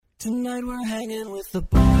Tonight we're hanging with the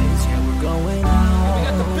boys, yeah, we're going out. We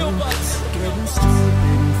got the Bill Butts. Getting stupid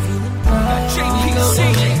and feeling proud. JPC.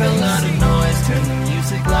 Make a lot of noise, turn the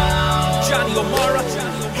music loud. Johnny O'Mara.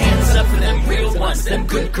 Hands up for them real ones, them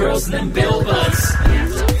good girls and them Bill Butts.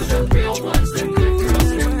 Hands up for them real ones, them good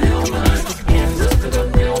girls and them Bill Butts. Hands up for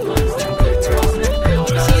them real ones, them good girls and them Bill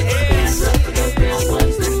Butts. Hands up for them real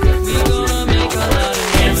ones, them good girls. We gonna make a lot of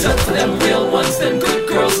noise. Hands up for them real ones, them good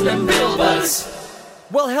girls and them Bill Butts.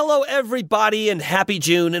 Well, hello, everybody, and happy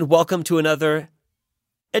June, and welcome to another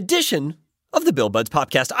edition of the Bill Buds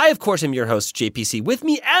Podcast. I, of course, am your host, JPC. With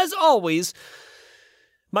me, as always,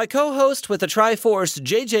 my co-host with the Triforce,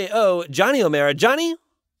 JJO, Johnny O'Mara. Johnny,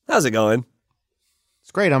 how's it going?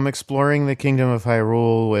 It's great. I'm exploring the Kingdom of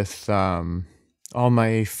Hyrule with all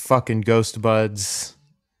my fucking ghost buds.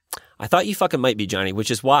 I thought you fucking might be, Johnny,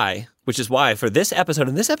 which is why for this episode,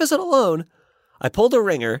 and this episode alone, I pulled a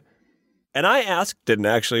ringer. And I asked,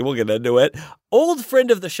 we'll get into it, old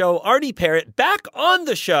friend of the show, Arne Parrott, back on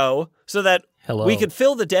the show so that we could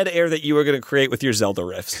fill the dead air that you were going to create with your Zelda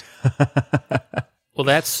riffs.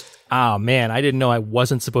 Well, man, I didn't know I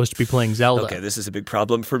wasn't supposed to be playing Zelda. Okay, this is a big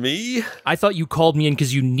problem for me. I thought you called me in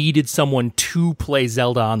because you needed someone to play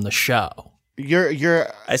Zelda on the show.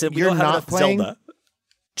 I said, we don't have enough playing Zelda.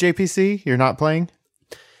 JPC, you're not playing?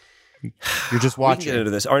 You're just watching. We can get into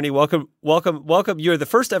this. Arne, welcome. You're the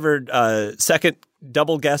first ever second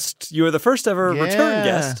double guest. You were the first ever return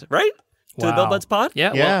guest, right? To the Bill Buds Pod?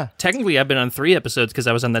 Yeah. Well, technically I've been on 3 episodes because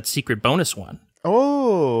I was on that secret bonus one.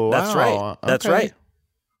 Oh, that's right. That's right.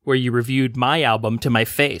 Where you reviewed my album to my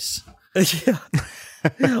face. Yeah.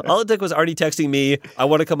 All it took was Arne texting me, I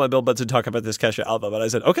want to come on Bill Buds and talk about this Kesha album. And I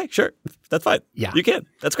said, okay, sure. That's fine. Yeah. You can.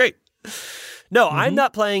 That's great. No, I'm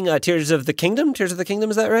not playing Tears of the Kingdom. Tears of the Kingdom,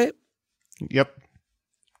 is that right? Yep.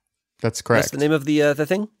 That's correct. That's the name of the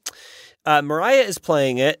thing. Mariah is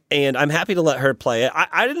playing it, and I'm happy to let her play it.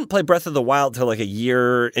 I didn't play Breath of the Wild till like a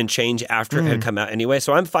year and change after it had come out anyway,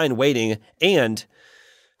 so I'm fine waiting. And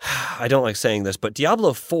I don't like saying this, but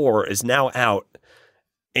Diablo 4 is now out,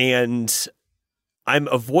 and I'm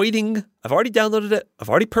avoiding. I've already downloaded it. I've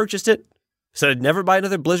already purchased it. Said I'd never buy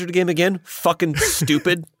another Blizzard game again. Fucking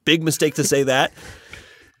stupid. Big mistake to say that.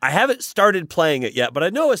 I haven't started playing it yet, but I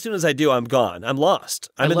know as soon as I do, I'm gone. I'm lost.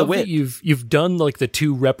 I'm in the wind. You've done like the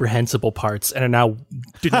 2 reprehensible parts and are now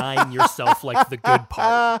denying yourself like the good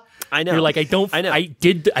part. I know. You're like, I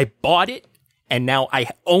bought it and now I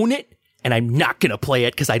own it and I'm not going to play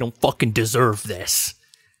it because I don't fucking deserve this.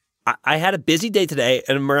 I had a busy day today,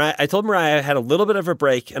 and I told Mariah I had a little bit of a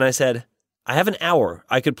break, and I said, I have an hour.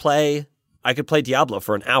 I could play Diablo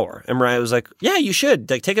for an hour. And Mariah was like, yeah, you should.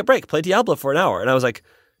 Like, take a break. Play Diablo for an hour. And I was like,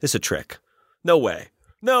 this is a trick. No way.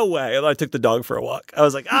 And I took the dog for a walk. I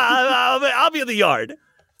was like, I'll be in the yard.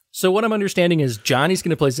 So what I'm understanding is Johnny's going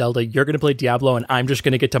to play Zelda, you're going to play Diablo, and I'm just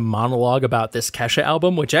going to get to monologue about this Kesha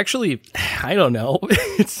album, which actually, I don't know.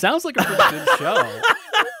 It sounds like a pretty good show.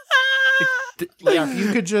 Yeah,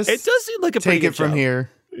 you could just it does seem like a take pretty it from show.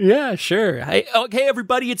 here. Yeah, sure. Hey,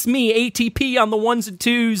 everybody, it's me, ATP on the 1s and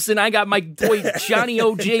 2s, and I got my boy Johnny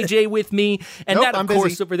OJJ with me, and Nope, that, of I'm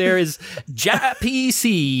course, busy. over there is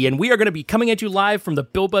JPC, and we are going to be coming at you live from the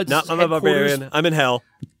Bill Buds No, I'm a barbarian. I'm in hell.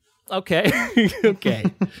 Okay. Okay.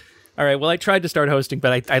 All right, well, I tried to start hosting,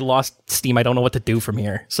 but I lost steam. I don't know what to do from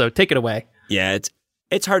here, so take it away. Yeah,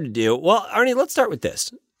 it's hard to do. Well, Arne, let's start with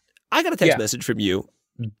this. I got a text message from you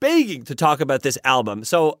begging to talk about this album.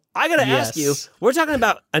 So I got to ask you, we're talking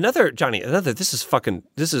about we're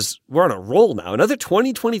on a roll now. Another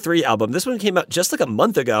 2023 album. This one came out just like a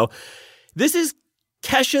month ago. This is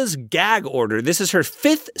Kesha's Gag Order. This is her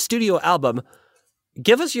 5th studio album.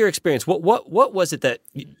 Give us your experience. What was it that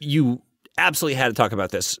you absolutely had to talk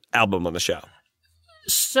about this album on the show?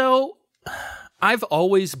 So I've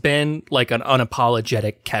always been like an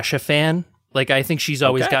unapologetic Kesha fan. Like, I think she's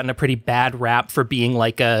always gotten a pretty bad rap for being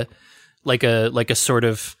like a sort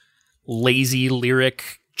of lazy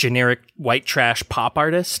lyric, generic white trash pop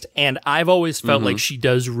artist. And I've always felt like she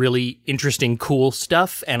does really interesting, cool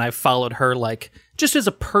stuff. And I've followed her, like, just as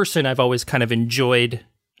a person, I've always kind of enjoyed.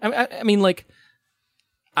 I mean, like,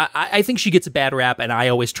 I think she gets a bad rap, and I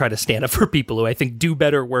always try to stand up for people who I think do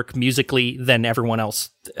better work musically than everyone else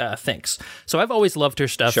thinks. So I've always loved her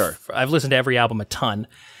stuff. Sure. I've listened to every album a ton.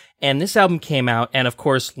 And this album came out, and of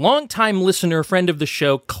course, longtime listener, friend of the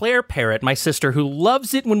show, Claire Parrott, my sister, who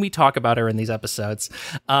loves it when we talk about her in these episodes.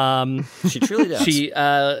 She truly does. She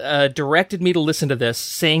directed me to listen to this,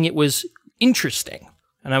 saying it was interesting.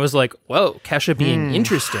 And I was like, whoa, Kesha being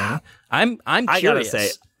interesting. I'm curious. I gotta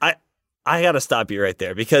say, I gotta stop you right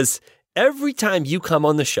there, because every time you come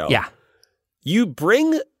on the show, you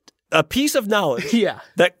bring a piece of knowledge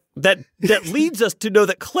that that leads us to know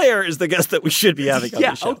that Claire is the guest that we should be having on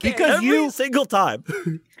Yeah, the show. okay. Because Every single time.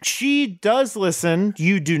 She does listen.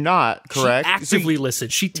 You do not, correct? She actively So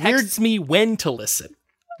listens. She texts me when to listen.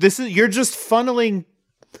 you're just funneling.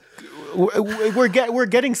 We're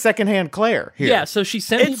getting secondhand Claire here. Yeah, so she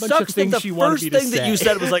sent me a It bunch of sucks that things the she wanted first me to thing say. that you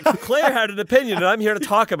said was like, Claire had an opinion and I'm here to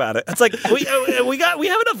talk about it. It's like, we have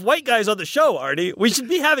enough white guys on the show, Arnie. We should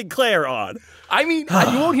be having Claire on. I mean,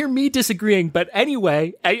 you won't hear me disagreeing, but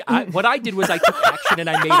anyway, what I did was I took action and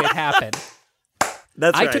I made it happen.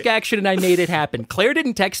 That's I right. took action and I made it happen. Claire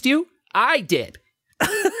didn't text you. I did.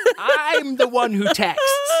 I'm the one who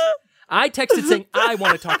texts. I texted saying, I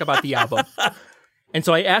want to talk about the album. And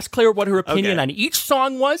so I asked Claire what her opinion Okay. on each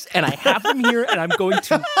song was, and I have them here, and I'm going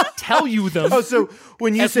to tell you them. Oh, so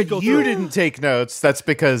when you As we said go you through. didn't take notes, that's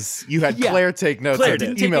because you had Yeah. Claire take notes Claire and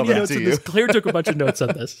didn't Take email any them notes to on you. this. Claire took a bunch of notes on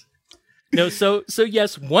this. No, so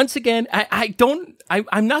yes, once again, I'm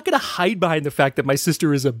not going to hide behind the fact that my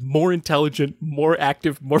sister is a more intelligent, more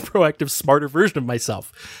active, more proactive, smarter version of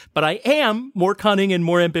myself. But I am more cunning and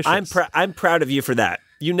more ambitious. I'm proud of you for that.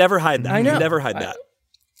 You never hide that. I know. You never hide that.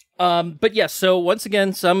 But yes, so once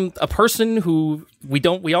again, a person who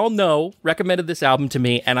we all know recommended this album to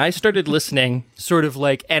me, and I started listening, sort of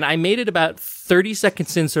like, and I made it about 30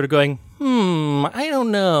 seconds in, sort of going, I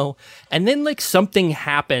don't know, and then like something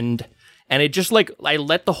happened, and it just like I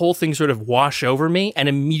let the whole thing sort of wash over me, and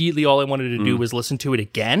immediately all I wanted to do was listen to it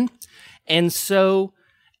again, and so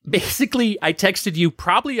basically I texted you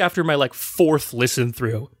probably after my like fourth listen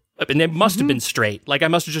through. And it must have been straight. Like, I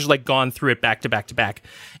must have just, like, gone through it back to back to back.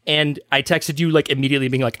 And I texted you, like, immediately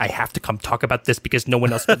being like, I have to come talk about this because no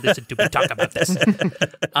one else would listen to me talk about this.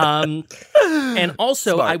 And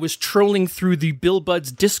also, I was trolling through the Bill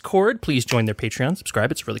Buds Discord. Please join their Patreon.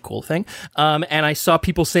 Subscribe. It's a really cool thing. And I saw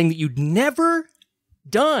people saying that you'd never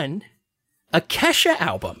done a Kesha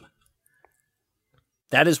album.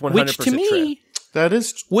 That is 100% Which, to true. me, That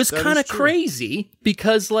is was that kind of is true. crazy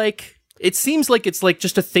because, like, it seems like it's like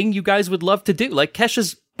just a thing you guys would love to do. Like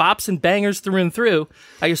Kesha's bops and bangers through and through.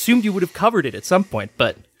 I assumed you would have covered it at some point,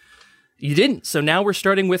 but you didn't. So now we're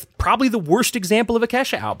starting with probably the worst example of a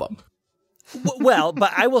Kesha album. Well,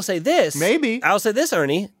 but I will say this. Maybe. I'll say this,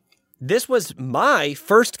 Arnie. This was my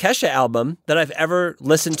first Kesha album that I've ever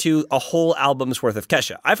listened to a whole album's worth of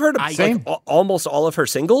Kesha. I've heard of, Same. almost all of her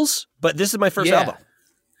singles, but this is my first album.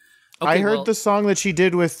 I heard well, the song that she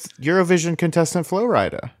did with Eurovision contestant Flo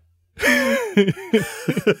Rida.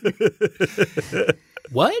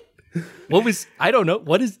 What? What was? I don't know.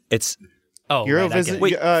 What is? It's Oh, Eurovision. right, I get it.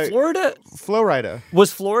 wait, Florida Flo Rida.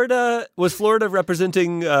 was Florida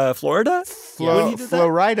representing Florida? Flo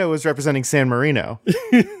Rida was representing San Marino.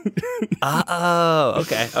 Oh,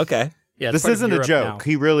 okay. Yeah, it's This part of isn't a Europe joke. now.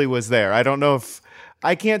 He really was there. I don't know if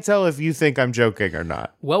I can't tell if you think I'm joking or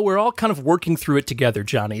not. Well, we're all kind of working through it together,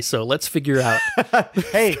 Johnny. So let's figure out.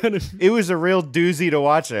 Hey, it was a real doozy to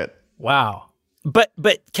watch it. Wow. But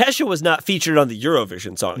Kesha was not featured on the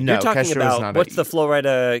Eurovision song. No, You're talking Kesha was about not what's the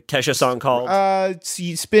Florida Kesha song called? So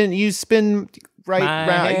you spin right My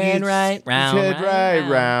round, head you right round, head right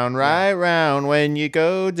right round. When you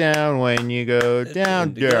go down, when you go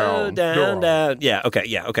down, Go down. Yeah,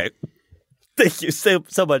 okay. Thank you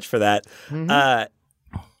so much for that. Yeah,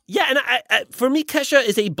 and I, for me, Kesha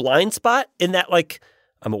is a blind spot in that, like,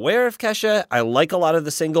 I'm aware of Kesha. I like a lot of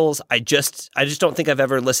the singles. I just don't think I've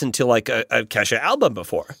ever listened to like a Kesha album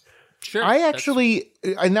before. Sure. I actually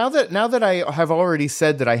now that I have already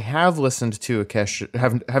said that I have listened to a Kesha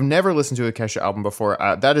have never listened to a Kesha album before.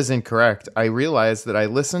 That is incorrect. I realized that I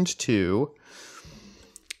listened to.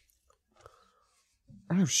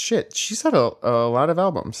 Oh shit! She's had a lot of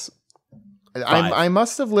albums. I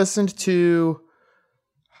must have listened to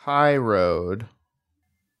High Road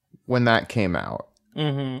when that came out.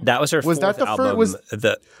 That was her Was fourth that the album.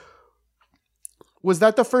 Was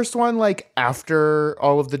that the first one, like, after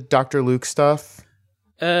all of the Dr. Luke stuff?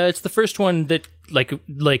 It's the first one that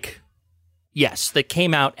yes, that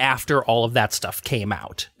came out after all of that stuff came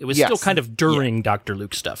out. It was Yes. still kind of during Dr.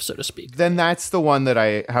 Luke stuff, so to speak. Then that's the one that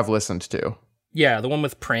I have listened to. Yeah, the one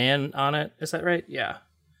with Pran on it. Is that right? Yeah.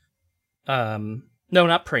 No,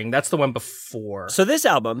 not Pring. That's the one before. So this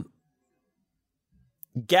album,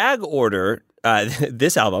 Gag Order,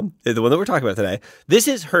 this album, the one that we're talking about today, this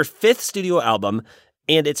is her fifth studio album,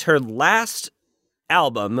 and it's her last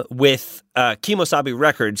album with Kimosabi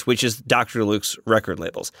Records, which is Dr. Luke's record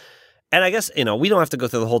labels. And I guess, we don't have to go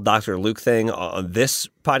through the whole Dr. Luke thing on this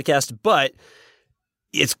podcast, but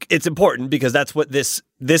it's important because that's what the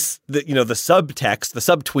subtext, the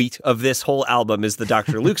subtweet of this whole album is the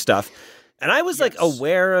Dr. Luke stuff. And I was like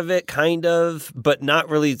aware of it kind of, but not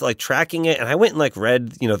really like tracking it. And I went and like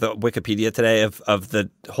read, the Wikipedia today of the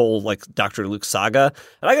whole like Dr. Luke saga.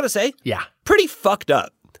 And I got to say, pretty fucked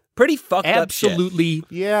up. Pretty fucked up shit. Absolutely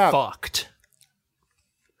fucked.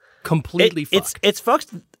 Completely fucked. It's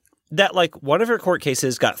fucked that like one of her court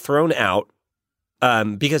cases got thrown out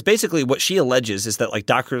because basically what she alleges is that like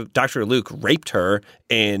Dr. Luke raped her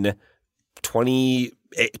in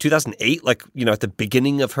 2008, like, at the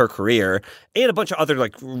beginning of her career, and a bunch of other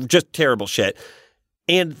like just terrible shit.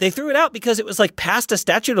 And they threw it out because it was like past a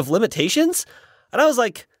statute of limitations. And I was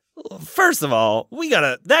like, first of all, we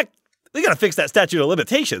gotta fix that statute of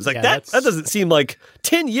limitations. Like that doesn't seem like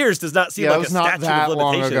 10 years does not seem like a statute of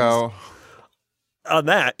limitations. Long ago. On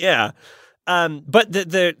that, yeah. But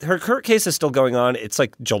her court case is still going on. It's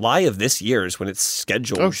like July of this year is when it's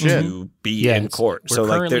scheduled to be in court. We're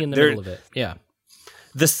currently in the middle of it. Yeah.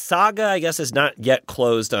 The saga, I guess, is not yet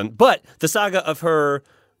closed on, but the saga of her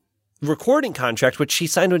recording contract, which she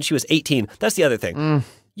signed when she was 18, that's the other thing.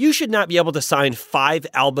 You should not be able to sign 5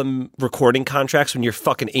 album recording contracts when you're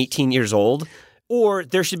fucking 18 years old, or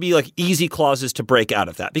there should be like easy clauses to break out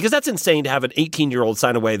of that, because that's insane to have an 18-year-old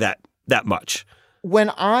sign away that much.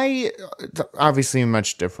 Obviously a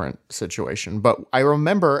much different situation, but I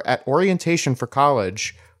remember at orientation for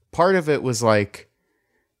college, part of it was like,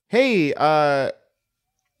 hey,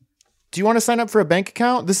 do you want to sign up for a bank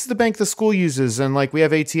account? This is the bank the school uses, and like we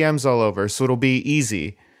have ATMs all over, so it'll be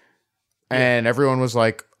easy. And everyone was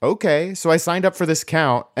like, okay. So I signed up for this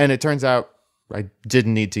account, and it turns out I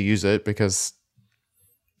didn't need to use it because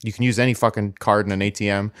you can use any fucking card in an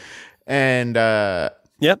ATM. And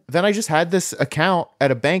then I just had this account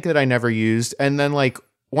at a bank that I never used. And then like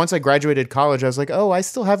once I graduated college, I was like, oh, I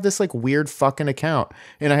still have this like weird fucking account.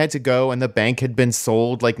 And I had to go, and the bank had been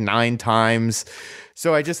sold like 9 times.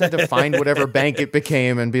 So I just had to find whatever bank it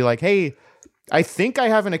became and be like, hey, I think I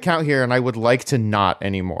have an account here and I would like to not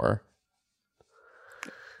anymore.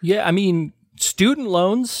 Yeah, I mean, student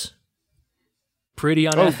loans, pretty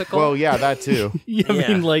unethical. Well, yeah, that too. I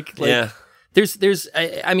mean, like there's,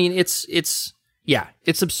 I mean, it's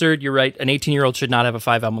absurd. You're right. An 18-year-old should not have a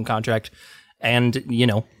 5-album contract. And,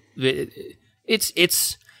 it's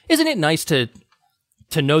isn't it nice to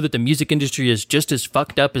know that the music industry is just as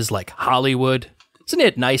fucked up as like Hollywood? Isn't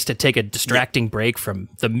it nice to take a distracting break from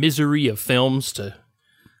the misery of films to,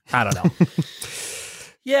 I don't know.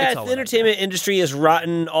 Yeah, the entertainment industry is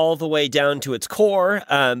rotten all the way down to its core.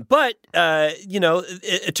 But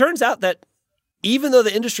it turns out that even though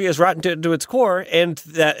the industry is rotten to its core, and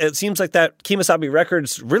that it seems like that Kemosabe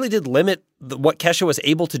Records really did limit what Kesha was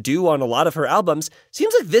able to do on a lot of her albums,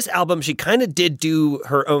 seems like this album she kind of did do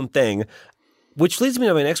her own thing. Which leads me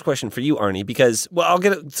to my next question for you, Arne, because, I'll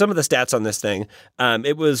get some of the stats on this thing.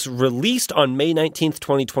 It was released on May 19th,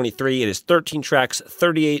 2023. It is 13 tracks,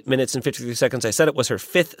 38 minutes and 53 seconds. I said it was her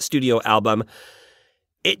 5th studio album.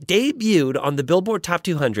 It debuted on the Billboard Top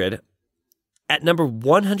 200 at number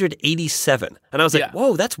 187. And I was like,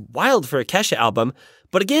 whoa, that's wild for a Kesha album.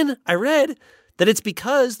 But again, I read that it's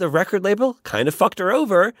because the record label kind of fucked her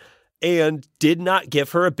over and did not give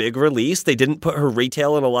her a big release. They didn't put her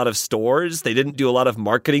retail in a lot of stores. They didn't do a lot of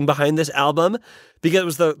marketing behind this album because it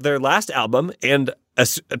was their last album. And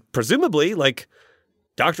presumably, like,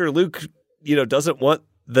 Dr. Luke, doesn't want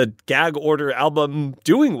the gag order album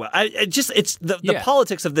doing well. The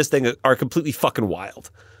politics of this thing are completely fucking wild.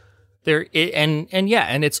 And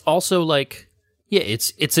it's also like,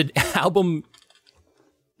 it's an album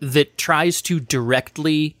that tries to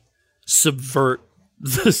directly subvert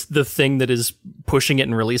the thing that is pushing it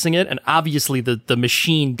and releasing it, and obviously the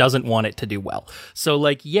machine doesn't want it to do well. So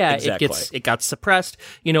like, exactly. it got suppressed.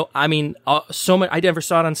 I mean, so much. I never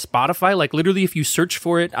saw it on Spotify. Like literally, if you search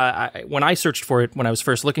for it, when I searched for it when I was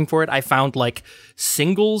first looking for it, I found like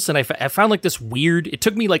singles, and I found like this weird. It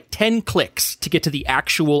took me like 10 clicks to get to the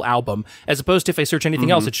actual album, as opposed to if I search anything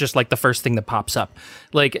else, it's just like the first thing that pops up.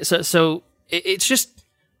 Like so it's just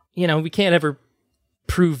we can't ever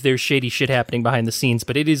prove there's shady shit happening behind the scenes,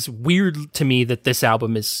 but it is weird to me that this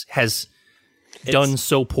album has done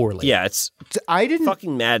so poorly. Yeah, I didn't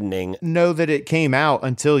fucking maddening. Know that it came out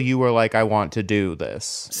until you were like, I want to do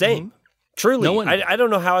this. Same. Truly. I don't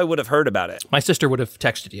know how I would have heard about it. My sister would have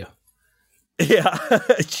texted you. Yeah.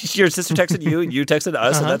 Your sister texted you, and you texted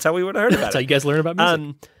us, and that's how we would have heard about it. That's how you guys learn about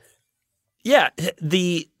music. Yeah,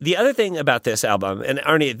 the other thing about this album, and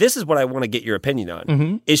Arne, this is what I want to get your opinion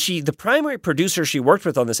on, is the primary producer she worked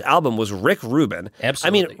with on this album was Rick Rubin.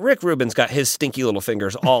 Absolutely. I mean, Rick Rubin's got his stinky little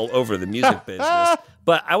fingers all over the music business.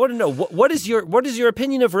 But I want to know, what is your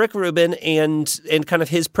opinion of Rick Rubin and kind of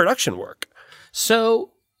his production work?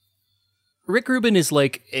 So, Rick Rubin is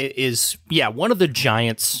one of the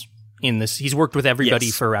giants in this. He's worked with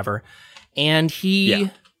everybody forever, and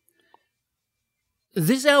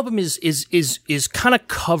this album is kind of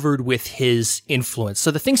covered with his influence. So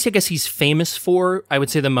the things I guess he's famous for, I would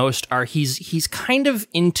say the most, are he's kind of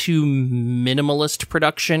into minimalist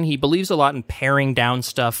production. He believes a lot in paring down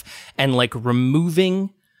stuff and like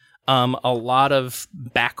removing a lot of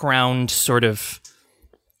background sort of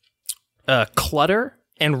clutter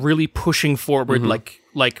and really pushing forward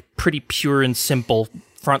like pretty pure and simple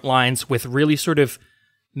front lines with really sort of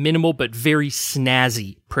minimal but very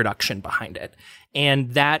snazzy production behind it.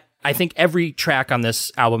 And that, I think every track on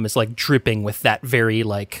this album is like dripping with that very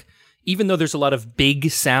like, even though there's a lot of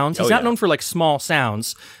big sounds, he's not known for like small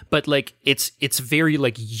sounds, but like it's very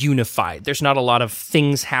like unified. There's not a lot of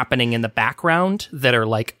things happening in the background that are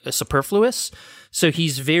like superfluous. So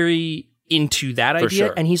he's very into that idea.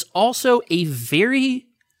 Sure. And he's also a very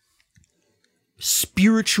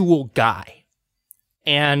spiritual guy.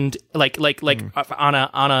 And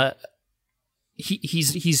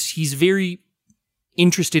he's very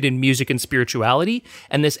interested in music and spirituality,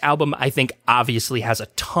 and this album I think obviously has a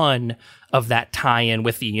ton of that tie-in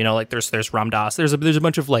with the, you know, like there's Ram Dass, there's a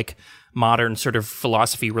bunch of like modern sort of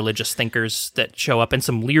philosophy religious thinkers that show up, and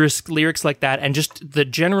some lyrics like that, and just the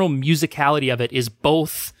general musicality of it is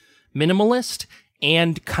both minimalist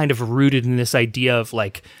and kind of rooted in this idea of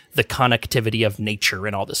like the connectivity of nature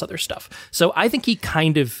and all this other stuff. So I think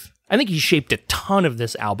he shaped a ton of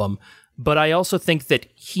this album, but I also think that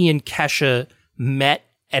he and Kesha met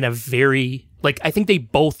in a very, like, I think they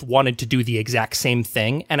both wanted to do the exact same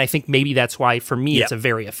thing. And I think maybe that's why, for me, it's a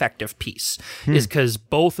very effective piece, is because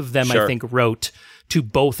both of them, I think, wrote to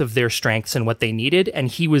both of their strengths and what they needed. And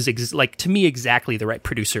he was, to me, exactly the right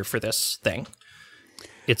producer for this thing.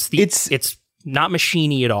 It's not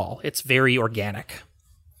machiney at all. It's very organic.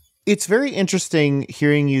 It's very interesting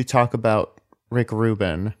hearing you talk about Rick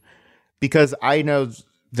Rubin, because I know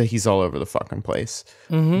that he's all over the fucking place.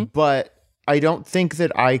 Mm-hmm. But I don't think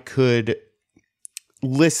that I could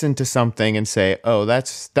listen to something and say, "Oh,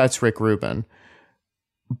 that's Rick Rubin,"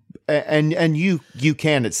 and you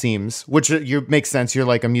can, it seems, which makes sense. You're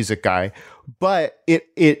like a music guy, but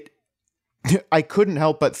I couldn't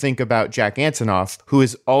help but think about Jack Antonoff, who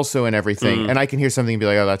is also in everything, and I can hear something and be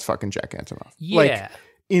like, "Oh, that's fucking Jack Antonoff," like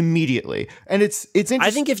immediately. And it's interesting. I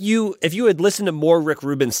think if you had listened to more Rick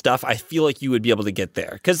Rubin stuff, I feel like you would be able to get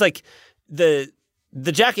there, because like the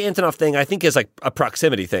Jack Antonoff thing, I think, is like a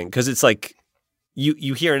proximity thing, because it's like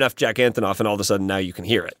you hear enough Jack Antonoff and all of a sudden now you can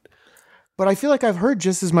hear it. But I feel like I've heard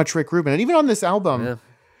just as much Rick Rubin. And even on this album,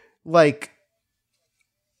 like,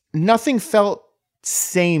 nothing felt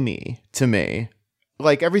samey to me.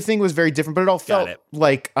 Like, everything was very different, but it all felt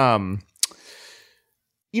like, you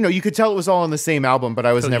know, you could tell it was all on the same album, but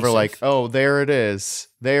I was never like, oh, there it is.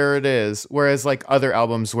 There it is. Whereas like other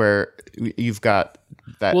albums where you've got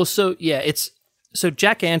that. Well, so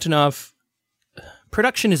Jack Antonoff,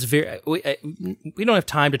 production is very, we don't have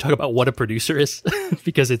time to talk about what a producer is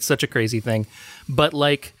because it's such a crazy thing. But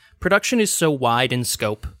like, production is so wide in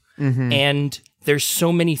scope, and there's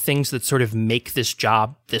so many things that sort of make this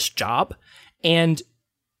job. And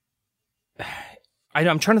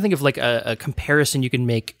I'm trying to think of like a comparison you can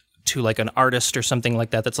make to like an artist or something like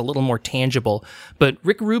that that's a little more tangible. But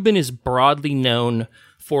Rick Rubin is broadly known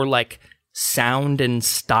for like sound and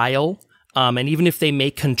style. And even if they may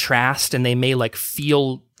contrast and they may like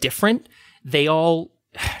feel different, they all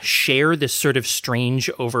share this sort of strange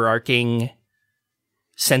overarching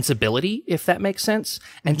sensibility, if that makes sense.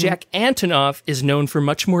 And Jack Antonoff is known for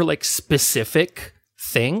much more like specific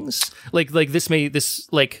things. Like Jack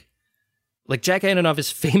Antonoff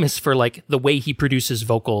is famous for like the way he produces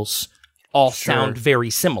vocals all sound very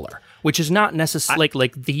similar, which is not necessarily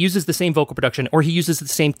like he uses the same vocal production, or he uses the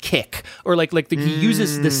same kick, or he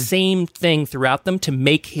uses the same thing throughout them to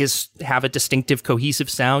make have a distinctive cohesive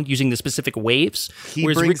sound using the specific waves. He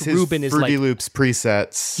brings his Fruity Loops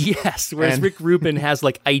presets. Yes, whereas Rick Rubin has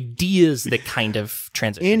like ideas that kind of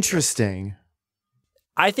transition. Interesting.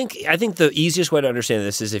 I think the easiest way to understand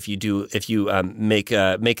this is if you make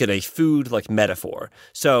it a food like metaphor.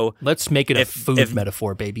 So let's make it a food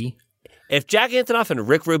metaphor, baby. If Jack Antonoff and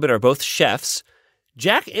Rick Rubin are both chefs,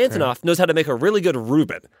 Jack Antonoff knows how to make a really good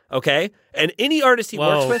Reuben, okay? And any artist he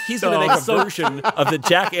works with, he's going to make a version of the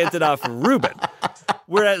Jack Antonoff Reuben.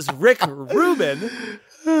 Whereas Rick Rubin,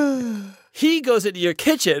 he goes into your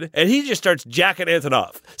kitchen and he just starts Jack and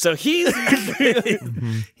Antonoff. So he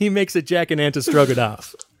makes a Jack and Anta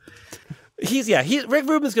stroganoff. Rick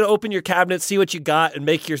Rubin's going to open your cabinet, see what you got, and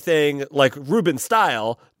make your thing like Rubin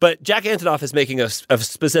style. But Jack Antonoff is making a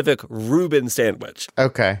specific Rubin sandwich.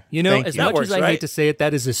 Okay. You know, Thank as you. much works, as I right? hate to say it,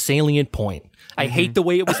 that is a salient point. I hate the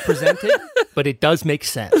way it was presented, but it does make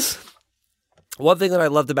sense. One thing that I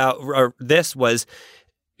loved about this was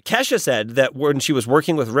Kesha said that when she was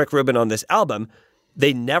working with Rick Rubin on this album,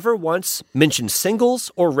 they never once mentioned singles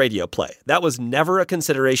or radio play. That was never a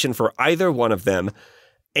consideration for either one of them.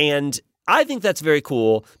 And I think that's very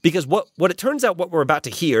cool because what it turns out what we're about to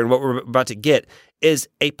hear and what we're about to get is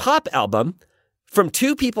a pop album from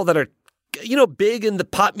two people that are, big in the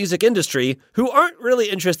pop music industry who aren't really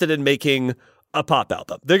interested in making a pop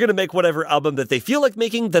album. They're going to make whatever album that they feel like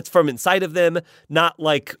making that's from inside of them, not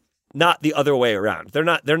the other way around. They're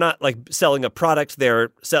not like selling a product,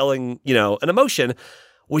 they're selling, an emotion,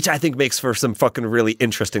 which I think makes for some fucking really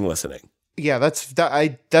interesting listening. Yeah,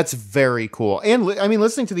 that's very cool. And I mean,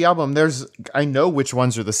 listening to the album, I know which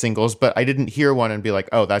ones are the singles, but I didn't hear one and be like,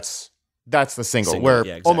 oh, that's the single. Where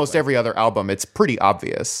yeah, exactly. Almost every other album, it's pretty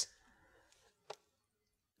obvious.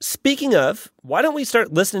 Speaking of, why don't we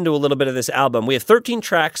start listening to a little bit of this album? We have 13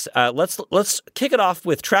 tracks. Let's kick it off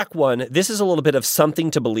with track 1. This is a little bit of Something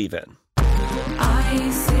to Believe In. I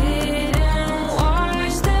sit and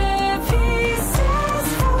watch the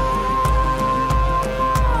pieces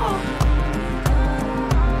fall.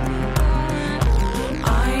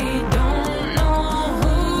 I don't know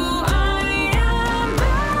who I am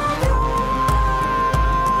at all.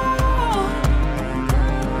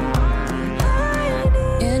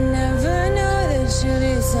 You never know that you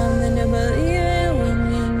need something to believe in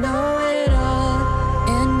when you know it all.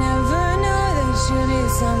 You never know that you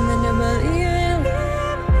need something to believe in.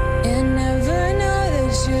 You never know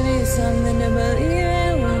that you need something to believe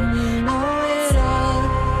in when you know it all.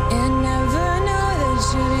 You never know that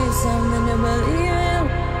you need something to believe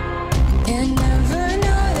in. You never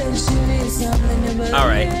know that you need something to believe in. All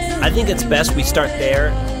right. I think it's best we start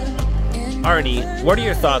there. Arnie, what are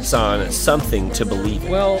your thoughts on Something to Believe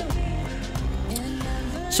in? Well,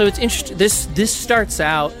 so it's interesting. This starts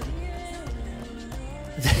out.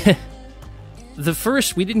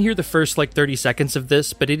 We didn't hear the first 30 seconds of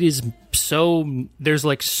this, but it is there's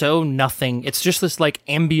so nothing. It's just this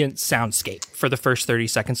ambient soundscape for the first 30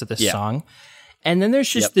 seconds of this song. And then there's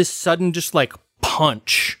just this sudden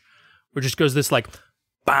punch where it just goes this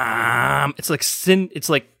bam. It's like cinema,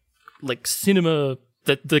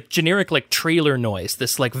 the generic trailer noise,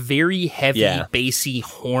 this very heavy bassy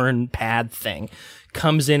horn pad thing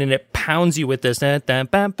comes in and it pounds you with this. And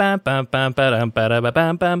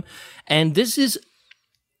this is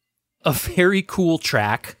a very cool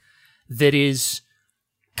track that is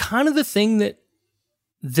kind of the thing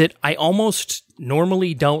that I almost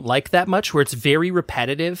normally don't like that much, where it's very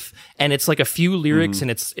repetitive and it's a few lyrics and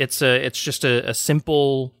it's just a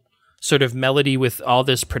simple sort of melody with all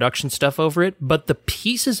this production stuff over it. But the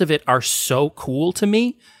pieces of it are so cool to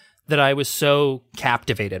me that I was so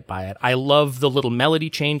captivated by it. I love the little melody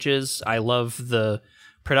changes. I love the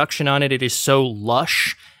production on it. It is so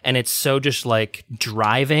lush and it's so just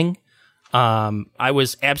driving. I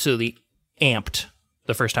was absolutely amped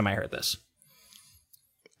the first time I heard this.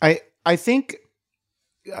 I think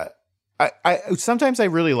I sometimes I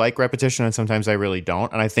really like repetition and sometimes I really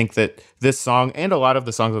don't. And I think that this song and a lot of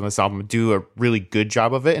the songs on this album do a really good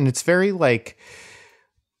job of it. And it's very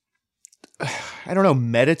I don't know,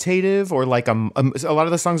 meditative, or a lot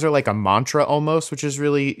of the songs are like a mantra almost, which is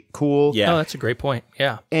really cool. Yeah. Oh, that's a great point.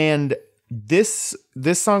 Yeah. And this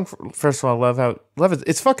song, first of all, I love it.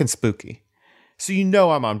 It's fucking spooky. So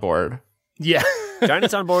I'm on board. Yeah.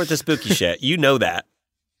 Johnny's on board with the spooky shit. You know that.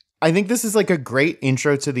 I think this is a great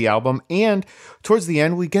intro to the album. And towards the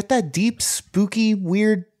end, we get that deep, spooky,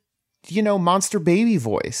 weird, monster baby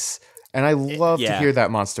voice. And I love to hear that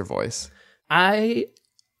monster voice. Well,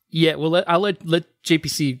 I'll let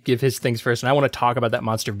JPC give his things first, and I want to talk about that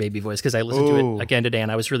monster baby voice because I listened to it again today,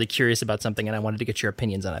 and I was really curious about something, and I wanted to get your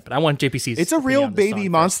opinions on it. But I want JPC's. It's a real baby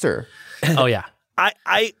monster. Oh yeah,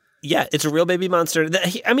 Yeah, it's a real baby monster.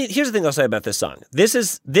 Here's the thing I'll say about this song. This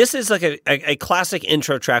is like a classic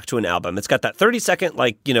intro track to an album. It's got that 30-second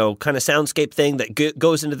kind of soundscape thing that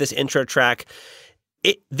goes into this intro track.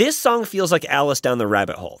 This song feels like Alice down the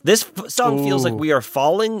rabbit hole. This song feels like we are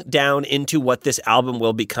falling down into what this album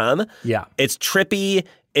will become. Yeah. It's trippy.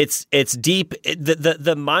 It's deep.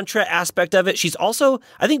 The mantra aspect of it. She's also,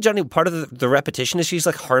 I think, Johnny, part of the repetition is she's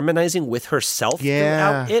harmonizing with herself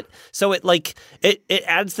throughout it. So it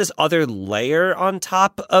adds this other layer on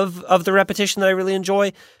top of the repetition that I really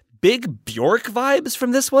enjoy. Big Bjork vibes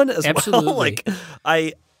from this one as Absolutely.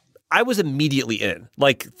 well. I was immediately in.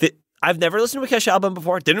 I've never listened to a Kesha album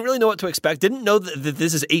before. Didn't really know what to expect. Didn't know that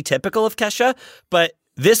this is atypical of Kesha, but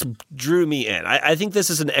this drew me in. I think this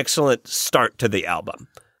is an excellent start to the album.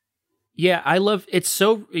 Yeah, I love it.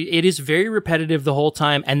 It is very repetitive the whole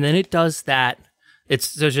time, and then it does that. It's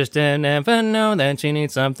so just to never know that you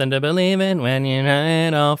need something to believe in when you know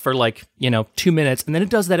it all for 2 minutes, and then it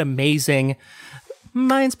does that amazing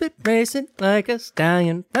mind's bit racing like a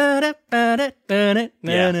stallion, and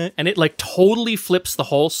it like totally flips the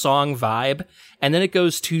whole song vibe, and then it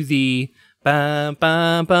goes to the bum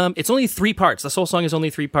bum bum. It's only 3 parts. This whole song is only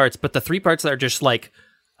 3 parts, but the 3 parts that are just like,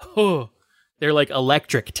 they're like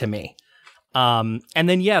electric to me. And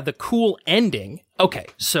then the cool ending. Okay,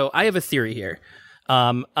 so I have a theory here.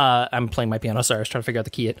 I'm playing my piano. Sorry, I was trying to figure out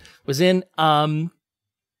the key it was in.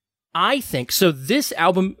 I think so. This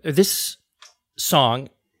song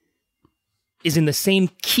is in the same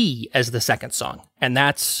key as the second song, and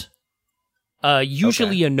that's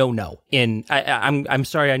usually a no-no. I'm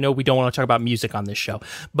sorry. I know we don't want to talk about music on this show,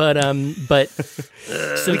 but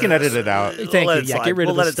so we can edit it out. Thank you. Yeah, get rid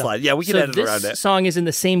of the stuff. Slide. Yeah, we can edit around it. This song is in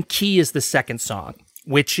the same key as the second song,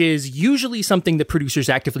 which is usually something that producers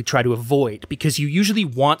actively try to avoid because you usually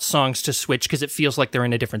want songs to switch because it feels like they're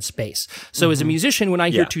in a different space. So as a musician, when I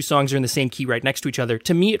hear 2 songs are in the same key right next to each other,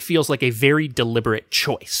 to me, it feels like a very deliberate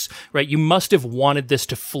choice, right? You must have wanted this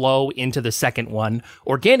to flow into the second one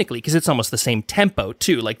organically because it's almost the same tempo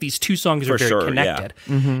too. Like these 2 songs are very connected.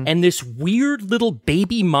 Yeah. And this weird little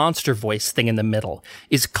baby monster voice thing in the middle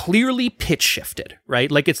is clearly pitch shifted, right?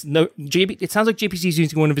 Like it sounds like JPC is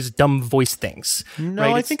using one of his dumb voice things. No,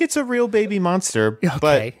 right? I think it's a real baby monster,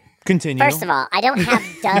 but continue. First of all, I don't have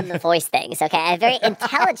dumb voice things, okay? I have very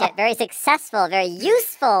intelligent, very successful, very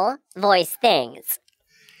useful voice things.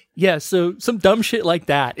 Yeah, so some dumb shit like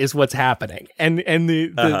that is what's happening. And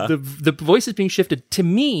the voice is being shifted. To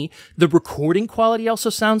me, the recording quality also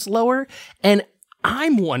sounds lower. And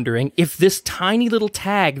I'm wondering if this tiny little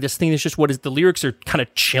tag, this thing that's just the lyrics are kind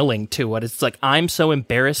of chilling to it. It's like, I'm so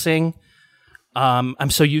embarrassing. I'm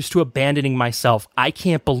so used to abandoning myself. I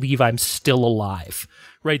can't believe I'm still alive.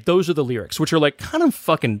 Right? Those are the lyrics, which are like kind of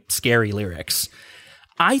fucking scary lyrics.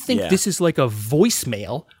 I think this is like a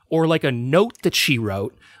voicemail or like a note that she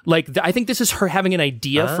wrote. Like, I think this is her having an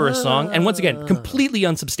idea for a song. And once again, completely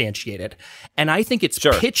unsubstantiated. And I think it's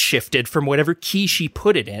pitch shifted from whatever key she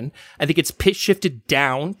put it in. I think it's pitch shifted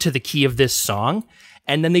down to the key of this song.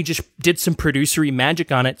 And then they just did some producery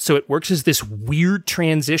magic on it. So it works as this weird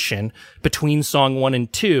transition between song 1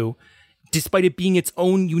 and 2, despite it being its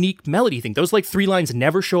own unique melody thing. Those 3 lines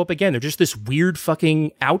never show up again. They're just this weird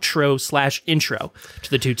fucking outro / intro to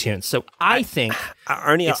the 2 tunes. So I think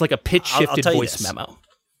Arne, it's like a pitch shifted voice memo.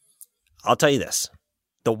 I'll tell you this.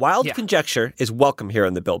 The wild conjecture is welcome here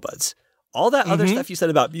on the Bill Buds. All that other stuff you said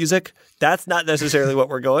about music, that's not necessarily what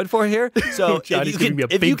we're going for here. So if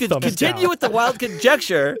you could continue with the wild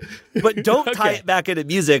conjecture, but don't tie it back into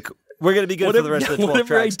music, we're going to be good for the rest of the 12 whatever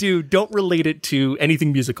tracks. I do, don't relate it to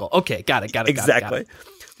anything musical. Okay, got it. Exactly.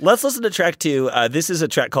 Let's listen to track 2. This is a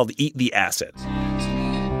track called Eat the Acid.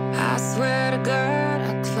 I swear to God,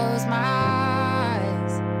 I close my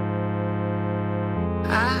eyes.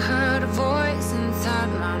 I heard a voice inside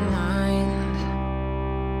my mind.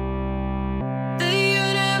 The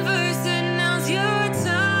universe said now's your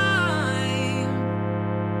time,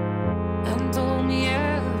 and told me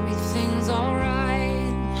everything's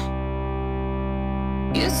alright.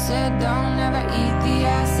 You said don't ever eat the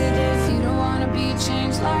acid if you don't wanna be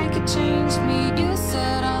changed like it changed me. You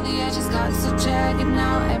said all the edges got so jagged,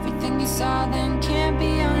 now everything you saw then can't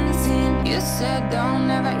be unseen. You said don't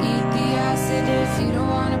ever eat the acid if you don't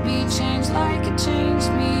wanna be changed like it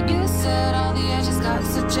changed me. You said all the edges got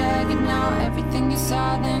so jagged, now everything you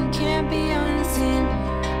saw then can't be unseen.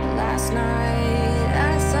 Last night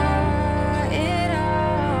I saw it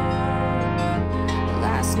all.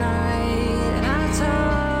 Last night I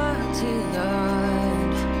talked to God.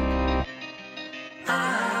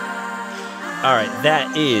 All right,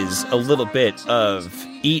 that is a little bit of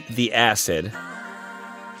Eat the Acid.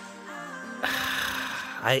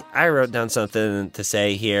 I wrote down something to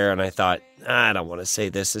say here, and I thought, I don't want to say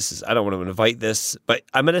this. I don't want to invite this, but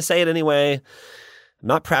I'm going to say it anyway. I'm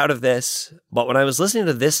not proud of this, but when I was listening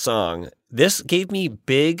to this song, this gave me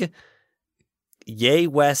big Ye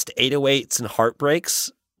West 808s and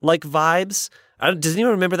Heartbreaks like vibes. Does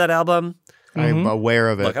anyone remember that album? I'm aware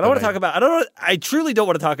of it. Look, I don't want to talk about. I truly don't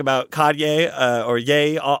want to talk about Kanye or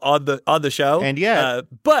Ye on the show. And yet,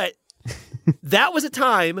 but that was a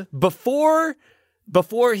time before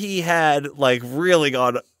before he had like really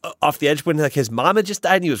gone off the edge when like his mom had just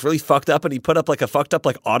died and he was really fucked up and he put up like a fucked up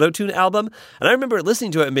like auto-tune album. And I remember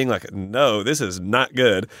listening to it and being like, no, this is not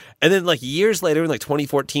good. And then like years later in like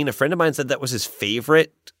 2014, a friend of mine said that was his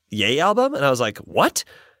favorite Ye album. And I was like, what?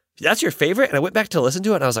 That's your favorite? And I went back to listen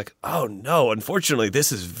to it and I was like, oh no, unfortunately,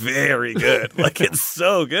 this is very good. Like it's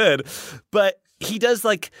so good. But he does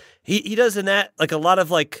like, he does in that like a lot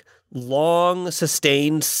of like long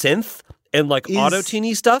sustained synth and like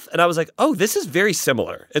auto-tuney stuff. And I was like, oh, this is very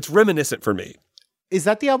similar. It's reminiscent for me. Is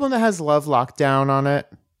that the album that has Love Lockdown on it?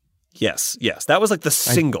 Yes. That was like the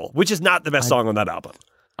single, which is not the best song on that album.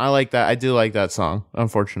 I like that. I do like that song,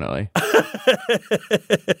 unfortunately.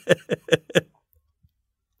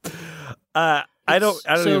 I don't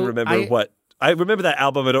even remember what. I remember that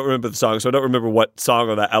album. I don't remember the song, so I don't remember what song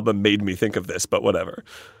on that album made me think of this, but whatever.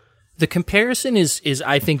 The comparison is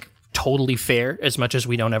I think totally fair, as much as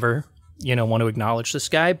we don't ever want to acknowledge this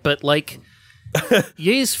guy, but like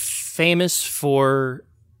Ye's famous for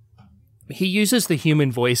he uses the human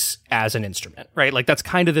voice as an instrument, right? Like that's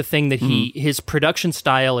kind of the thing that his production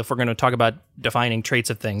style, if we're going to talk about defining traits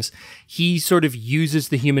of things, he sort of uses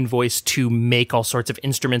the human voice to make all sorts of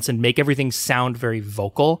instruments and make everything sound very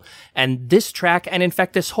vocal. And this track, and in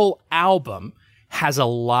fact this whole album, has a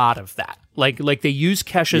lot of that. Like they use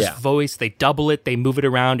Kesha's voice, they double it, they move it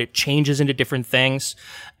around, it changes into different things.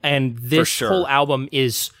 And this whole album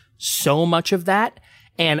is so much of that.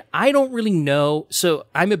 And I don't really know. So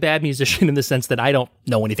I'm a bad musician in the sense that I don't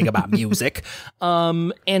know anything about music.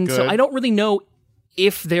 So I don't really know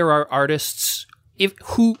if there are artists,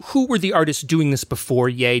 who were the artists doing this before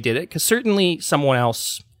Ye did it. Because certainly someone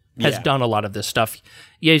else has done a lot of this stuff.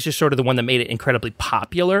 Ye's just sort of the one that made it incredibly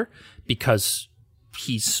popular because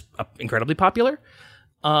he's incredibly popular.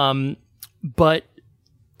 But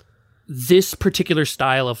this particular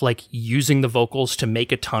style of like using the vocals to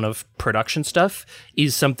make a ton of production stuff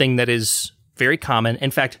is something that is very common.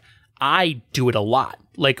 In fact, I do it a lot.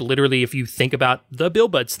 Like literally, if you think about the Bill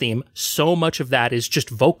Buds theme, so much of that is just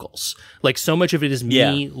vocals. Like so much of it is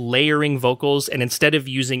me layering vocals, and instead of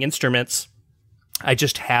using instruments, I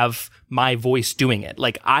just have my voice doing it.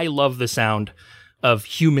 Like I love the sound of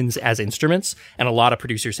humans as instruments, and a lot of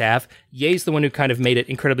producers have. Ye's the one who kind of made it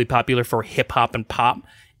incredibly popular for hip hop and pop.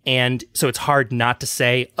 And so it's hard not to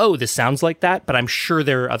say, oh, this sounds like that, but I'm sure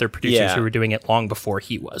there are other producers who were doing it long before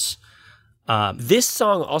he was. This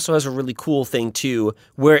song also has a really cool thing too,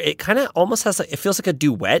 where it kind of almost has like, it feels like a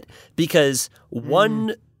duet, because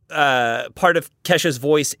one part of Kesha's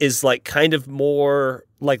voice is like kind of more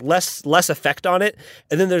like less effect on it,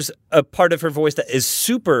 and then there's a part of her voice that is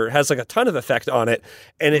has like a ton of effect on it,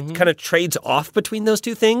 and it kind of trades off between those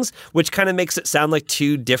two things, which kind of makes it sound like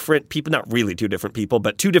two different people, not really two different people,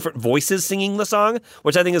 but two different voices singing the song,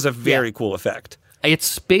 which I think is a very cool effect.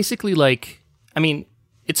 It's basically like, I mean,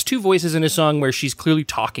 it's two voices in a song where she's clearly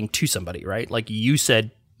talking to somebody, right? Like you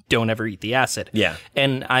said, don't ever eat the acid. Yeah.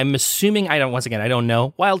 And I'm assuming, I don't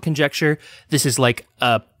know, wild conjecture, this is like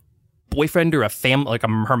a boyfriend or a family, like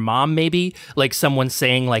her mom maybe, like someone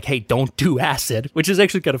saying like, hey, don't do acid, which is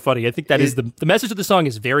actually kind of funny. I think that is the message of the song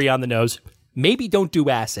is very on the nose. Maybe don't do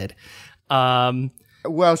acid.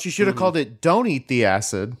 Well, she should have called it Don't Eat the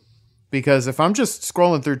Acid, because if I'm just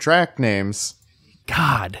scrolling through track names...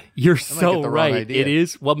 God, you're so right. It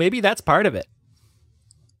is. Well, maybe that's part of it.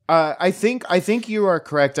 I think you are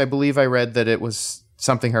correct. I believe I read that it was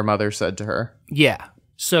something her mother said to her. Yeah.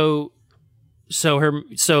 So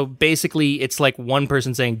basically it's like one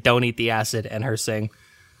person saying don't eat the acid and her saying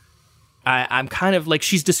I'm kind of like,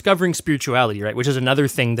 she's discovering spirituality, right? Which is another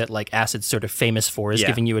thing that like acid's sort of famous for, is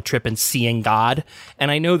giving you a trip and seeing God.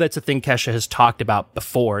 And I know that's a thing Kesha has talked about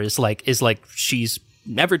before, is like she's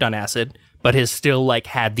never done acid, but has still like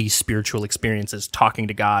had these spiritual experiences talking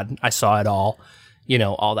to God. I saw it all,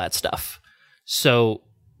 all that stuff. So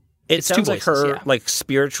it sounds like her like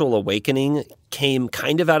spiritual awakening came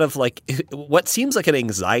kind of out of like what seems like an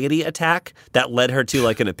anxiety attack that led her to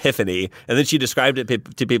like an epiphany, and then she described it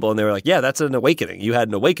to people, and they were like, "Yeah, that's an awakening. You had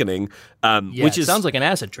an awakening," which sounds like an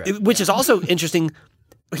acid trip. Which is also interesting.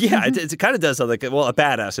 Yeah, it kind of does sound like a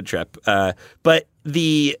bad acid trip. But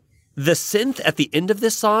the synth at the end of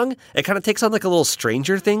this song, it kind of takes on like a little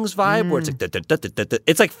Stranger Things vibe, where it's like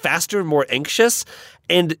it's like faster and more anxious.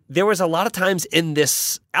 And there was a lot of times in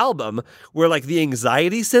this album where like the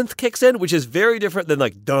anxiety synth kicks in, which is very different than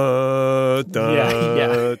like da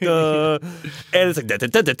da da, and it's like da, da,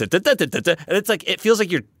 da, da, da, da, da, da, and it's like it feels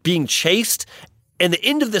like you're being chased. And the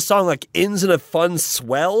end of this song like ends in a fun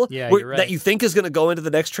swell you're right. that you think is going to go into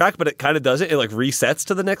the next track, but it kind of doesn't. It like resets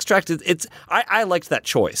to the next track. I liked that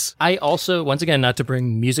choice. I also, once again, not to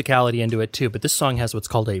bring musicality into it too, but this song has what's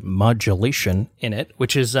called a modulation in it,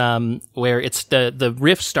 which is where it's the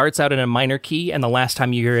riff starts out in a minor key, and the last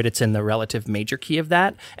time you hear it, it's in the relative major key of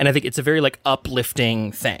that. And I think it's a very like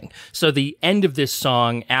uplifting thing. So the end of this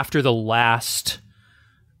song, after the last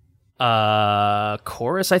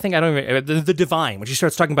chorus, I think, I don't even, the divine, when she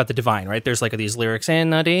starts talking about the divine, right? There's like these lyrics in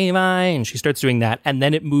the divine, she starts doing that, and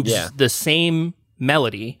then it moves the same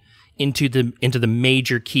melody into the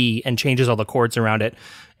major key and changes all the chords around it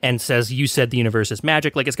and says, you said the universe is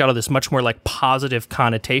magic. Like, it's got all this much more like positive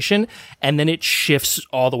connotation, and then it shifts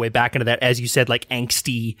all the way back into that, as you said, like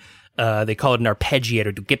angsty, they call it an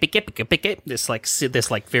arpeggiator, this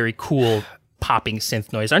like very cool popping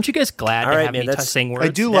synth noise. Aren't you guys glad to have me sing words? I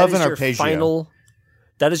do love an arpeggio.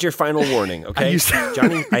 That is your final warning, okay?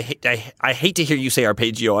 Johnny, I hate to hear you say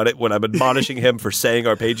arpeggio on it when I'm admonishing him for saying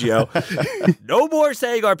arpeggio. No more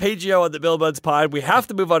saying arpeggio on the Bill Buds pod. We have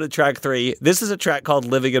to move on to track 3. This is a track called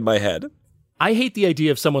Living in My Head. I hate the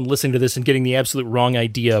idea of someone listening to this and getting the absolute wrong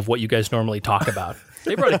idea of what you guys normally talk about.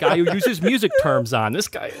 They brought a guy who uses music terms on. This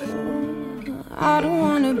guy. I don't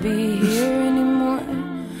wanna be here anymore.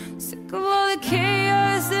 Sick of all the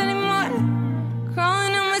chaos anymore.